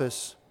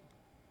office.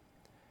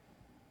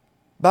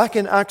 Back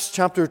in Acts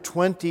chapter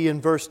 20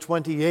 and verse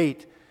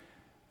 28,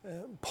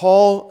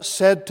 Paul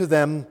said to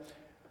them,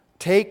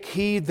 "Take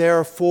heed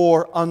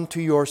therefore unto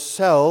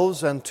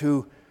yourselves and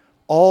to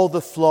all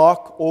the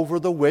flock over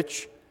the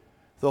which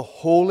the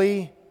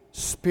Holy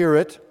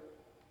Spirit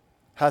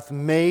hath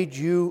made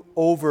you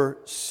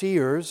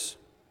overseers,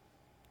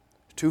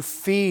 to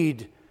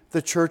feed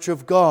the church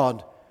of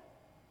God,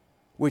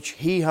 which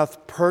He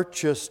hath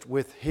purchased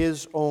with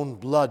His own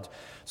blood."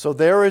 So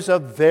there is a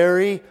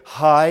very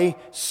high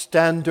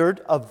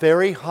standard, a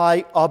very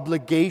high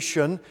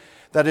obligation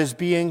that is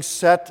being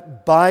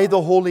set by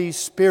the Holy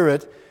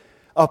Spirit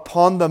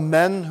upon the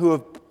men who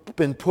have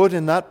been put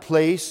in that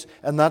place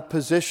and that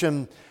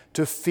position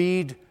to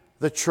feed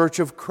the church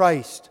of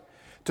Christ,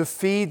 to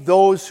feed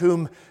those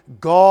whom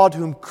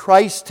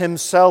Christ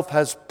Himself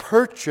has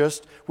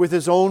purchased with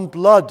His own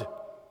blood.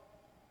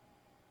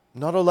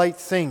 Not a light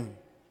thing.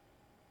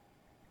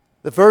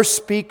 The verse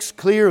speaks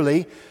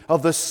clearly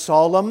of the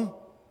solemn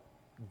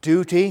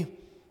duty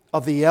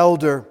of the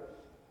elder.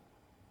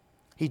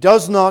 He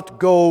does not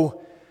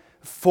go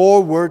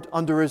forward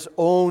under his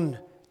own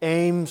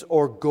aims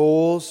or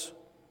goals.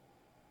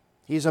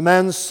 He is a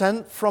man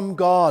sent from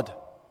God.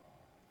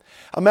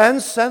 A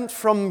man sent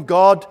from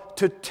God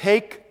to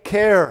take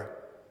care.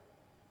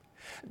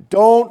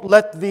 Don't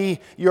let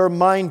your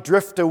mind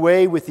drift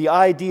away with the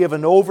idea of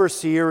an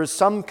overseer as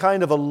some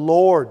kind of a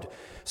lord,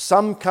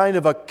 some kind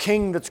of a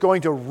king that's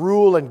going to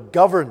rule and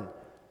govern.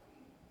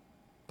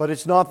 But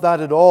it's not that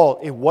at all.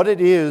 What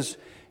it is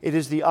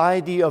the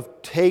idea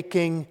of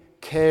taking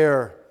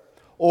care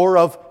or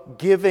of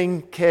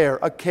giving care,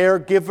 a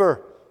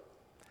caregiver.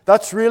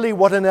 That's really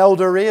what an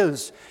elder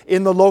is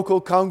in the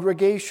local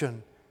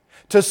congregation.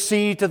 To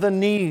see to the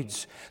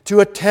needs,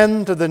 to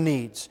attend to the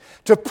needs,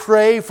 to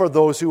pray for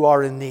those who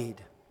are in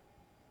need.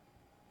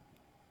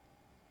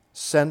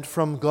 Sent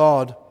from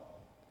God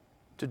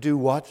to do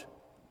what?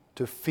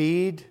 To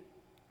feed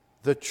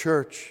the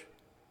church.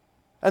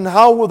 And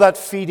how will that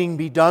feeding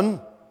be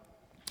done?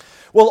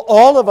 Well,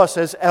 all of us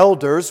as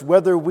elders,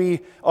 whether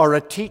we are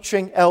a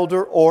teaching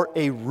elder or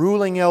a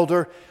ruling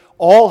elder,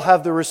 all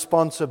have the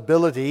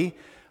responsibility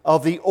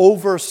of the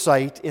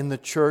oversight in the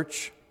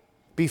church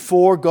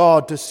before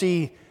God to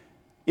see,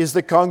 is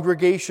the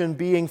congregation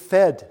being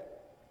fed?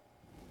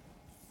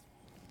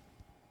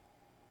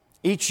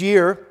 Each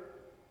year,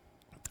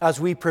 as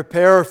we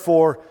prepare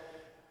for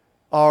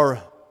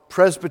our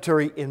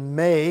presbytery in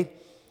May,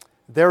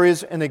 there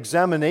is an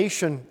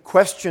examination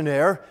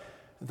questionnaire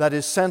that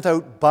is sent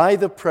out by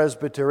the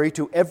presbytery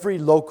to every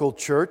local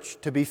church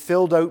to be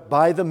filled out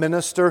by the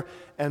minister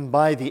and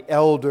by the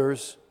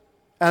elders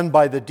and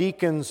by the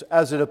deacons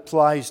as it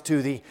applies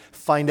to the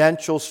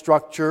financial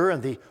structure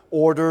and the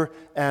order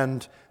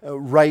and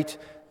right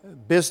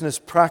business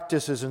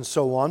practices and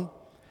so on.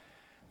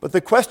 But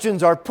the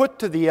questions are put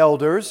to the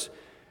elders: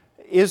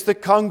 is the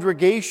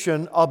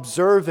congregation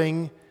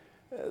observing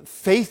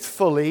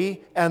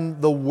faithfully and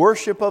the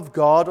worship of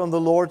God on the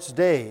Lord's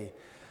Day?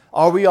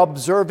 Are we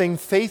observing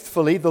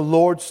faithfully the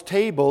Lord's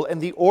table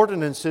and the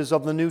ordinances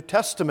of the New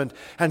Testament?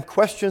 And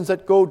questions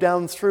that go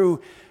down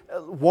through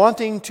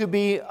wanting to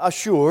be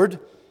assured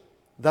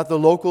that the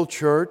local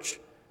church,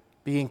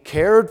 being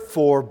cared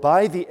for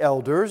by the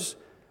elders,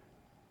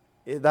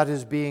 that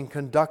is being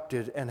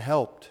conducted and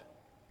helped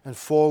and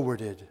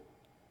forwarded.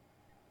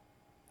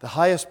 The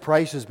highest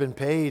price has been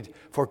paid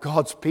for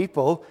God's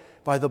people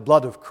by the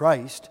blood of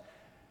Christ.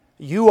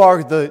 You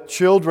are the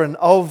children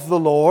of the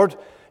Lord.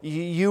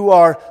 You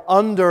are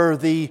under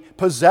the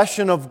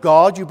possession of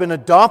God. You've been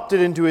adopted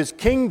into His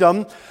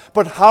kingdom.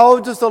 But how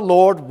does the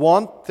Lord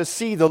want to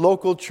see the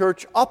local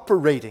church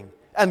operating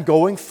and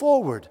going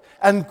forward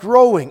and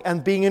growing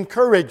and being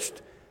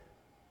encouraged?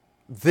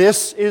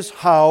 This is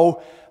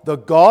how the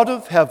God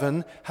of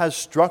heaven has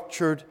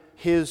structured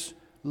His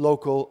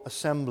local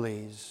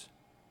assemblies,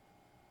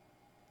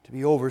 to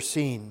be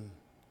overseen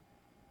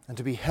and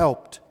to be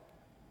helped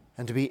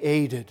and to be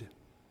aided.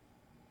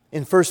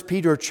 In 1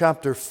 Peter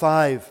chapter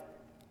 5,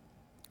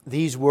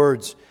 these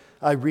words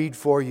I read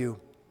for you.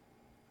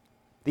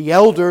 The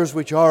elders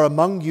which are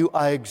among you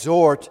I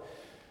exhort,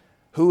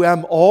 who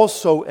am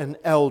also an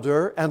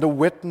elder and a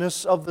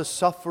witness of the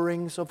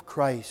sufferings of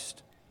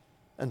Christ,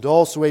 and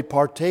also a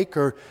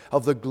partaker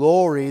of the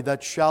glory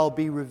that shall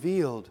be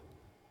revealed.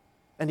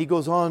 And he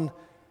goes on,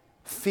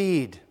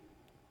 feed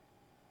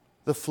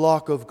the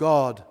flock of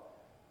God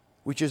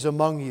which is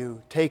among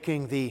you,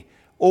 taking the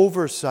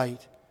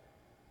oversight,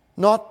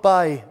 not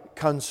by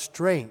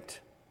constraint,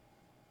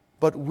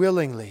 but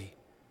willingly,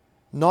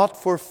 not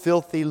for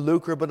filthy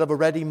lucre, but of a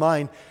ready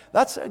mind.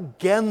 That's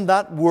again,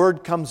 that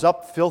word comes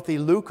up, filthy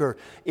lucre,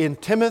 in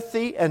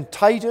Timothy and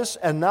Titus,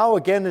 and now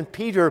again in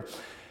Peter.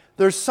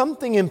 There's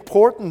something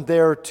important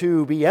there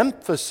to be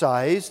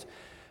emphasized,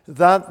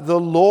 that the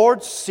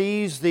Lord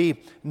sees the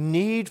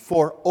need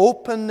for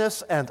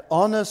openness and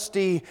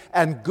honesty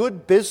and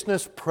good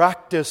business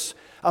practice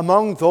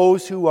among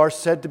those who are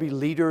said to be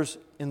leaders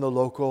in the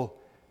local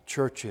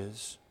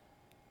churches.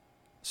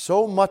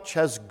 So much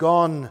has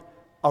gone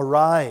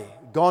awry,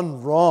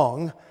 gone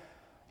wrong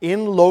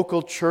in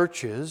local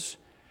churches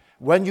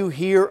when you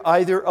hear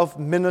either of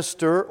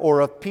minister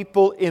or of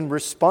people in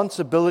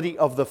responsibility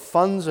of the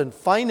funds and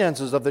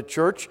finances of the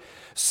church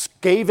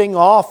staving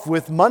off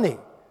with money.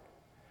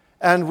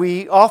 And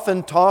we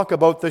often talk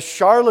about the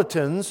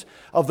charlatans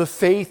of the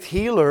faith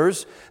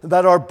healers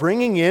that are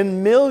bringing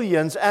in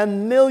millions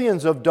and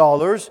millions of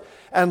dollars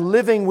and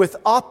living with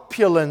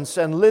opulence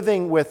and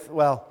living with,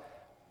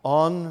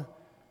 on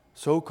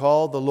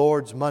so-called the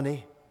Lord's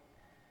money,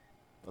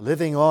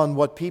 living on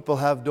what people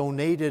have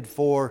donated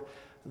for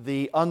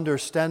the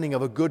understanding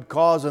of a good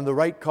cause and the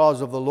right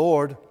cause of the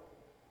Lord.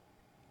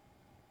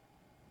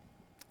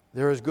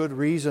 There is good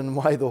reason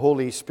why the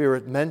Holy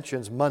Spirit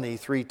mentions money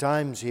 3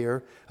 times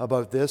here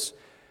about this,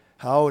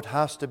 how it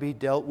has to be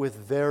dealt with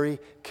very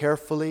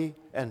carefully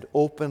and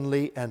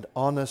openly and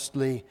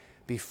honestly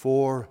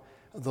before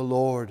the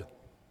Lord.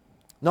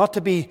 Not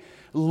to be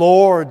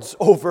lords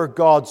over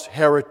God's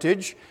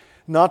heritage,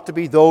 not to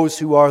be those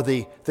who are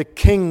the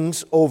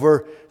kings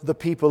over the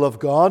people of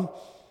God,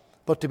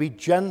 but to be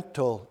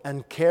gentle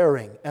and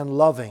caring and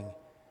loving.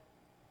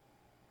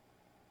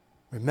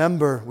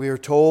 Remember, we are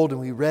told, and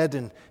we read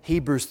in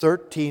Hebrews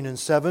 13 and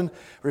 7,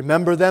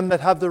 remember them that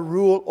have the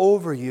rule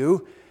over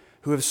you,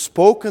 who have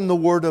spoken the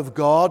word of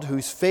God,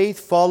 whose faith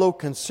follow,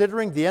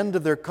 considering the end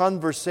of their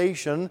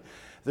conversation,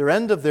 their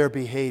end of their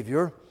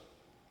behavior.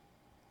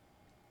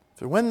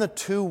 So when the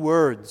 2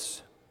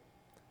 words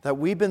that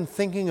we've been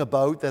thinking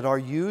about that are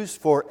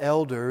used for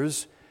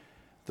elders,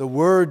 the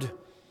word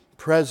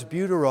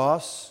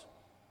presbyteros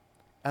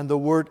and the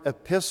word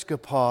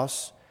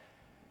episkopos,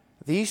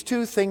 these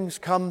 2 things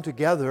come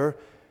together.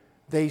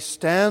 They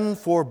stand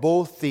for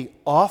both the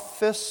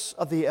office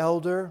of the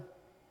elder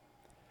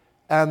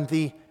and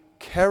the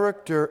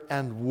character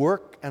and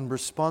work and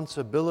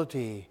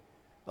responsibility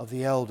of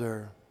the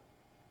elder.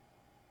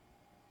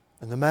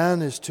 And the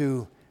man is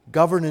to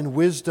govern in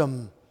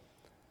wisdom,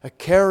 a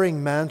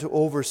caring man to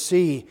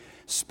oversee,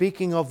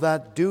 speaking of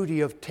that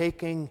duty of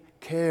taking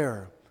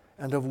care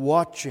and of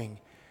watching,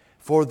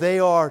 for they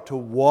are to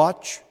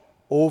watch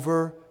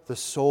over the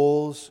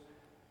souls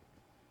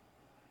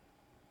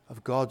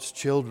of God's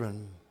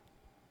children.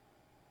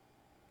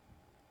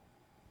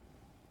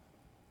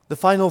 The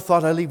final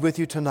thought I leave with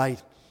you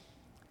tonight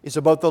is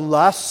about the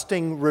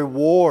lasting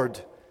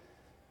reward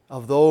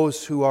of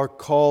those who are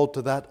called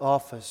to that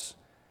office.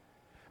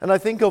 And I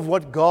think of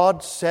what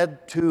God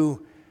said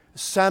to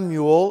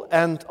Samuel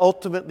and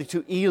ultimately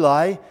to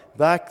Eli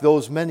back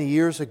those many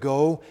years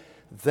ago,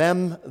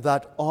 "Them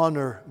that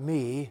honor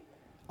me,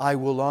 I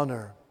will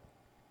honor."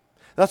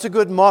 That's a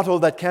good motto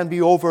that can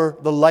be over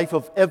the life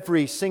of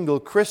every single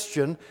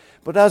Christian,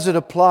 but as it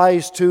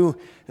applies to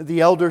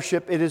the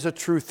eldership, it is a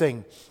true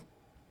thing.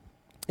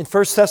 In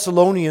 1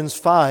 Thessalonians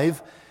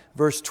 5,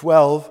 verse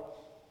 12,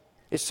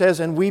 it says,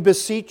 "And we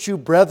beseech you,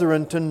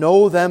 brethren, to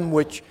know them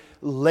which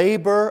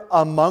labor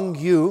among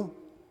you,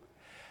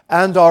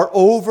 and are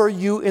over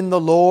you in the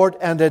Lord,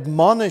 and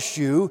admonish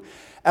you,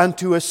 and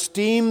to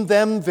esteem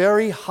them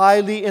very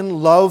highly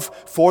in love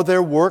for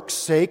their work's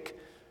sake,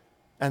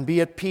 and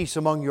be at peace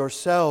among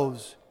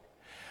yourselves."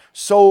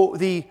 So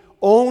the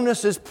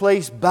onus is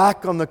placed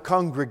back on the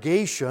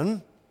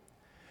congregation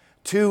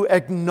to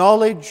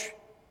acknowledge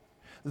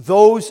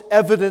those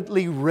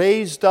evidently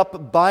raised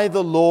up by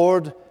the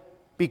Lord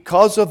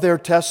because of their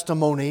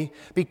testimony,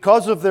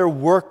 because of their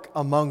work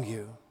among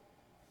you,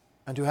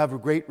 and to have a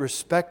great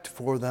respect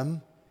for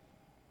them,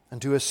 and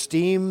to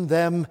esteem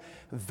them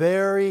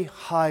very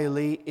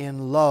highly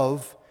in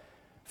love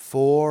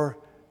for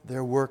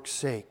their work's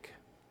sake.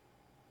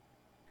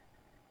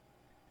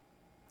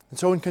 And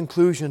so in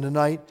conclusion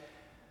tonight,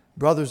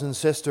 brothers and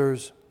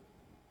sisters,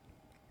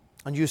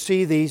 and you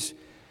see these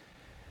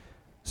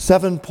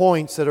 7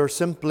 points that are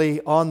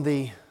simply on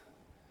the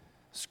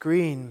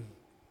screen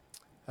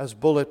as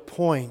bullet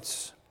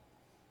points.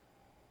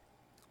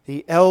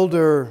 The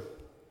elder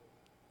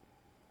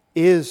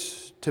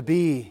is to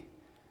be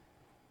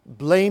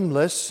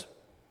blameless,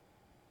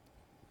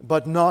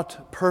 but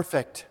not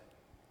perfect.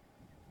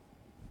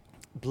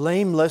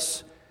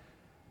 Blameless,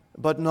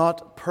 but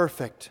not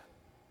perfect.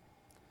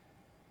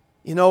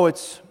 You know,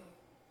 it's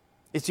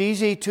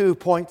easy to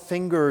point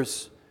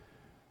fingers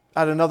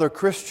at another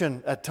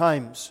Christian at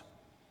times.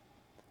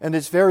 And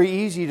it's very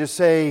easy to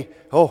say,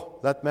 "Oh,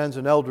 that man's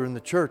an elder in the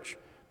church,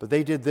 but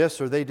they did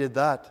this or they did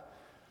that."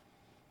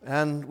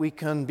 and we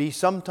can be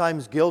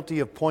sometimes guilty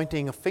of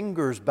pointing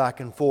fingers back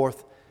and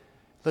forth.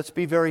 Let's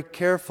be very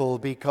careful,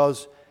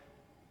 because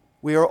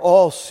we are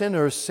all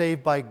sinners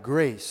saved by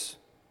grace.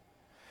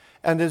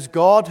 And as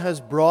God has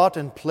brought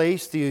and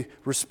placed the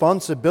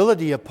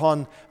responsibility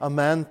upon a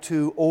man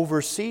to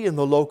oversee in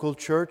the local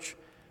church,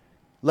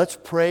 let's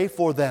pray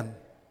for them.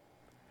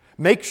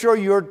 Make sure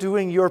you're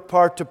doing your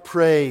part to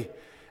pray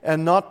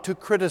and not to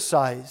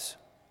criticize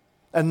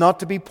and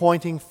not to be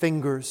pointing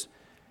fingers.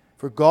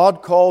 For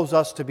God calls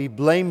us to be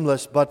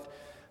blameless, but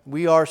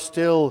we are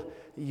still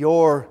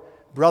your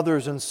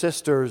brothers and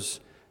sisters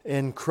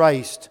in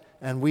Christ,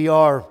 and we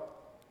are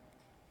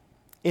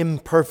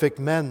imperfect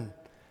men.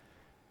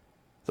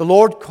 The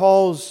Lord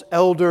calls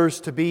elders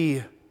to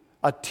be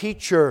a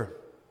teacher,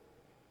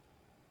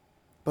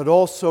 but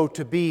also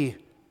to be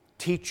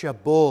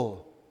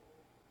teachable,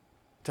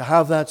 to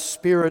have that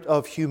spirit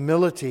of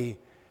humility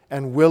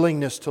and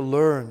willingness to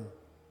learn.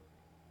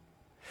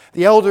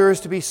 The elder is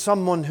to be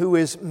someone who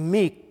is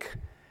meek,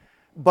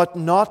 but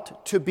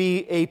not to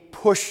be a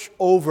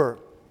pushover,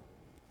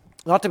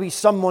 not to be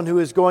someone who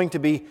is going to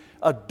be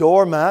a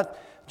doormat,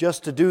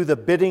 just to do the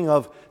bidding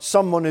of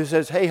someone who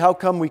says, hey, how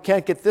come we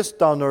can't get this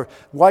done? Or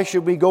why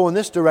should we go in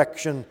this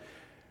direction?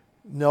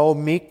 No,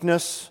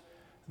 meekness,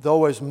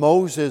 though as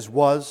Moses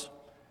was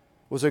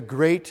a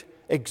great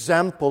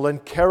example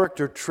and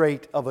character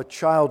trait of a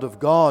child of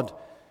God,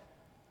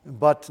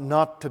 but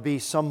not to be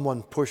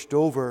someone pushed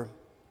over.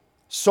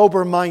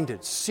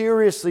 Sober-minded,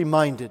 seriously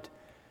minded,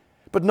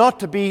 but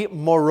not to be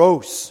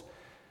morose.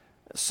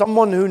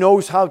 Someone who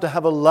knows how to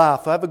have a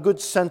laugh, have a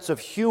good sense of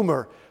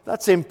humor.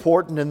 That's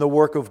important in the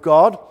work of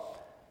God.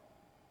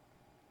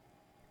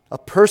 A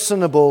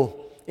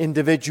personable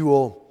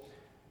individual,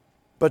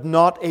 but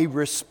not a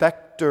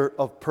respecter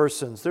of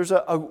persons. There's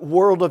a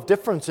world of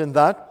difference in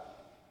that.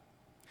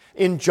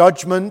 In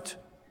judgment,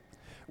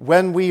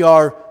 when we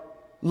are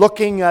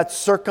looking at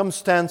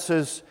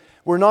circumstances,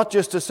 we're not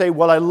just to say,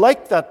 well, I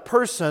like that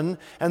person,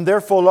 and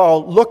therefore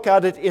I'll look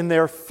at it in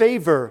their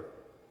favor.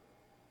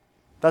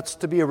 That's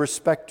to be a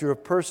respecter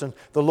of person.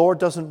 The Lord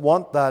doesn't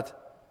want that.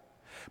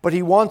 But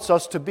He wants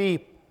us to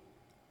be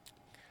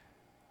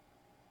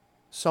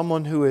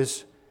someone who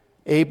is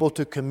able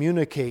to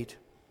communicate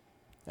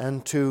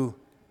and to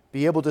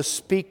be able to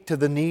speak to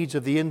the needs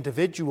of the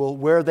individual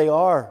where they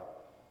are,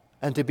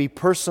 and to be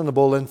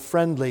personable and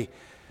friendly.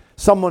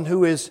 Someone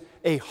who is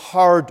a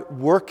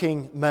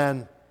hard-working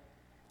man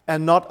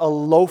and not a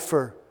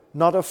loafer,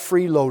 not a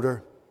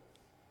freeloader,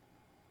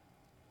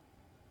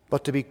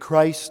 but to be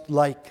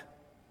Christ-like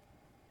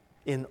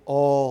in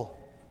all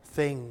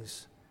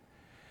things.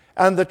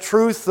 And the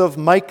truth of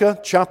Micah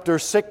chapter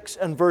 6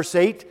 and verse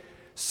 8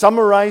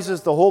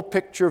 summarizes the whole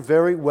picture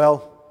very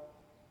well.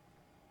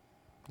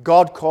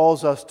 God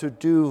calls us to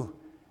do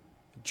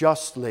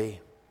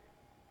justly,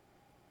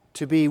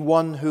 to be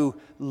one who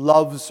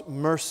loves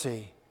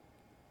mercy,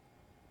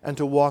 and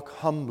to walk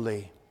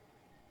humbly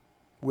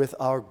with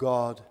our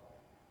God.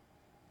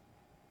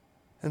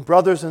 And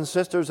brothers and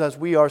sisters, as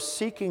we are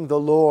seeking the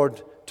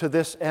Lord to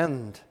this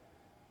end,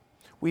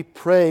 we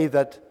pray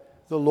that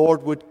the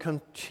Lord would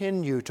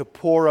continue to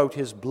pour out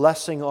His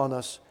blessing on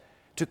us,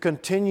 to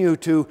continue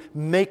to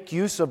make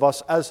use of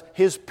us as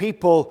His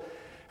people,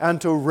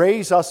 and to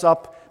raise us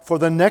up for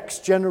the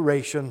next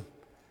generation,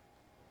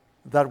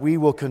 that we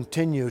will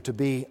continue to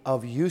be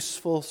of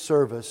useful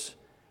service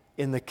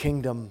in the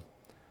kingdom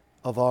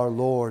of our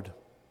Lord.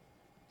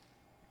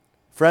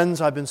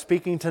 Friends, I've been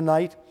speaking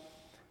tonight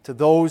to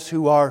those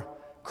who are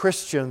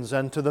Christians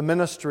and to the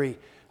ministry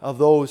of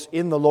those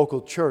in the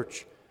local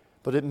church,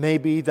 but it may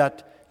be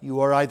that you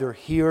are either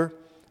here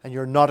and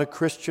you're not a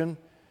Christian,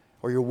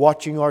 or you're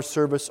watching our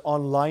service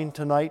online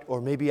tonight, or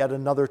maybe at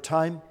another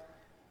time.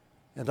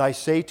 And I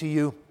say to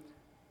you,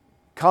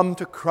 come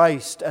to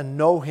Christ and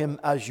know Him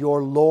as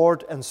your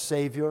Lord and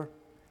Savior.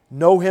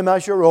 Know Him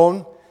as your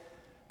own,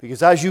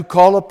 because as you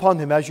call upon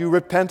Him, as you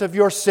repent of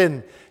your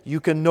sin, you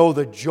can know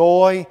the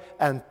joy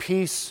and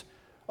peace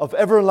of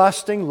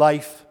everlasting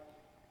life.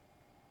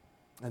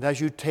 And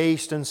as you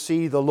taste and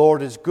see the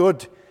Lord is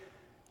good,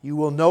 you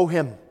will know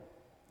Him,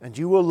 and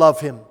you will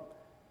love Him,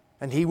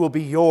 and He will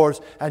be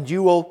yours, and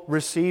you will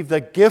receive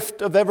the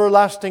gift of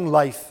everlasting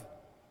life.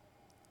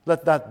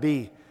 Let that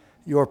be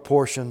your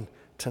portion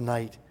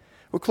tonight.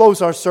 We'll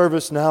close our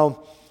service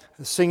now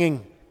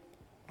singing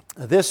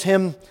this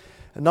hymn,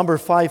 number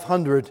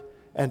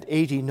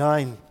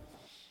 589.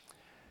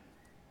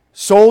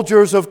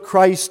 Soldiers of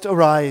Christ,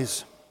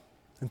 arise,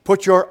 and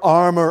put your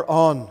armor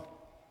on,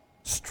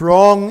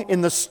 strong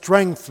in the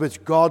strength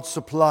which God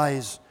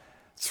supplies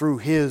through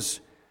His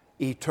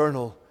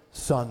eternal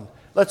Son.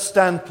 Let's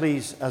stand,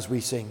 please, as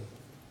we sing.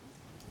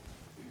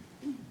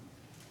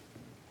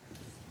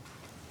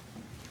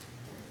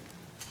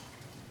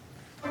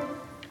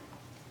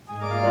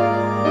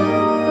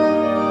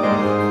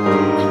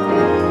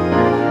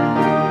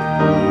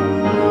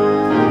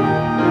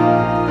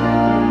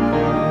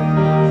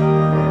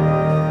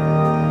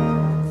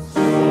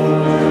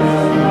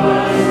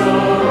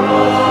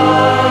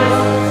 Arise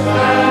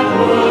and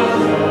put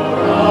your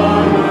armor on.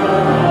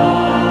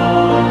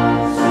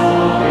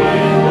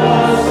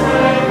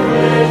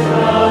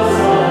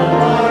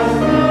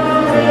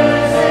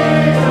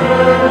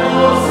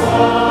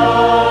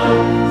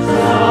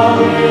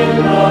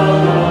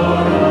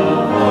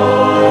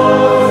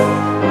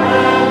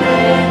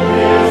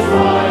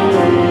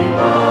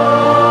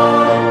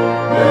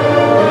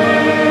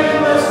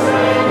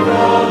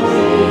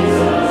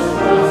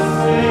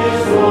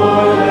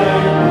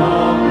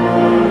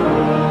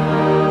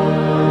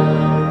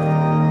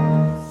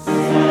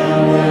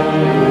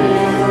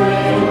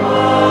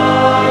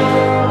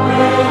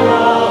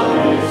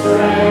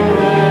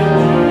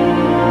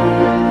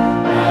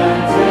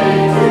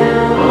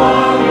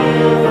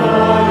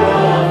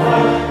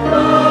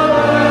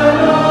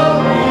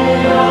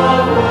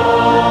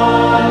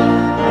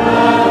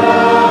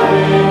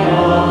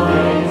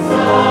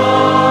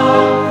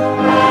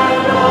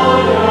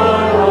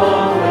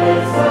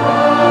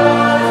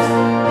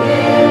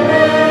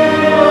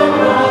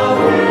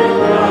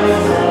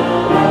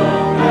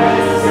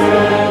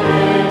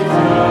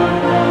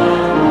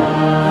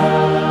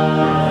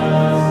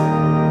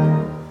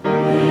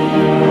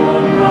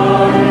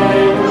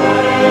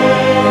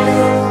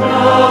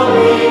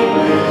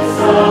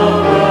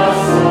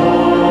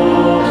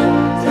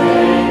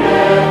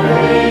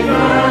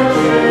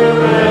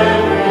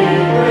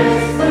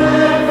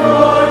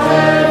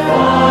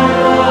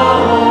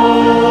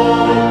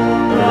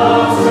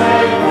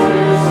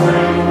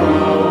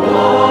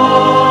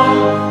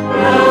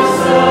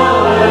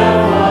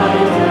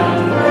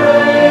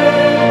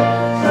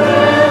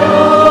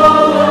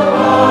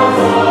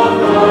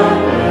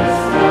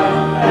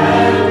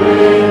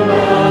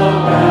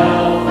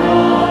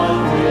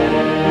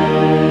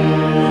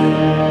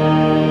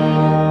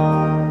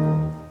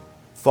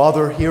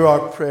 Father, hear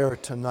our prayer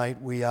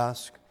tonight, we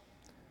ask,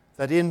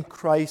 that in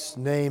Christ's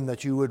name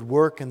that you would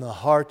work in the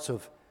hearts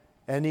of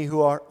any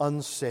who are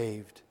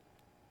unsaved.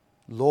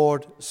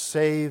 Lord,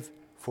 save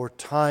for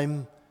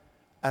time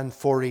and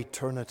for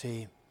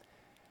eternity.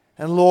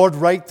 And Lord,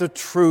 write the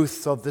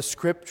truth of the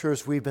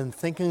Scriptures we've been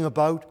thinking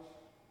about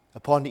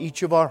upon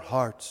each of our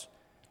hearts.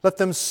 Let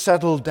them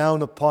settle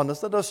down upon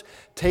us. Let us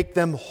take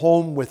them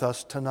home with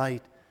us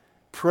tonight.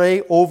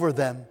 Pray over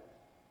them.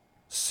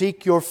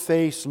 Seek your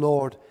face,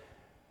 Lord,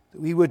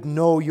 that we would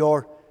know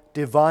your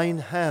divine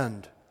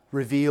hand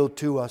revealed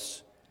to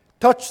us.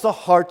 Touch the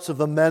hearts of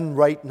the men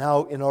right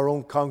now in our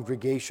own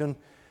congregation,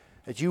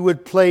 that you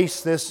would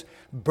place this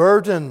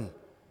burden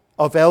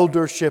of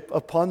eldership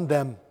upon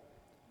them.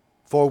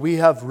 For we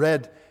have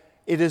read,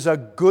 it is a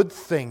good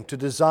thing to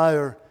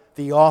desire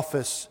the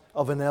office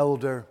of an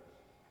elder.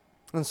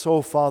 And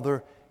so,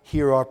 Father,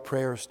 hear our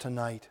prayers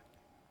tonight.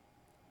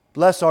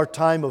 Bless our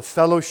time of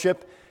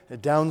fellowship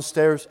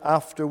downstairs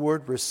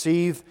afterward.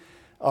 Receive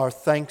our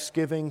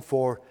thanksgiving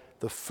for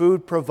the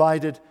food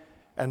provided,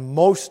 and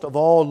most of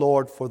all,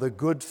 Lord, for the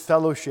good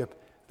fellowship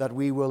that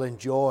we will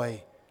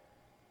enjoy.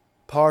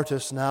 Part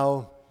us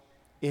now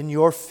in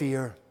your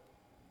fear,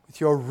 with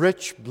your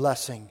rich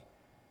blessing.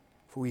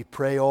 For we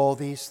pray all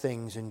these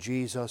things in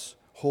Jesus'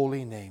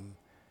 holy name.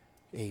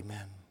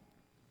 Amen.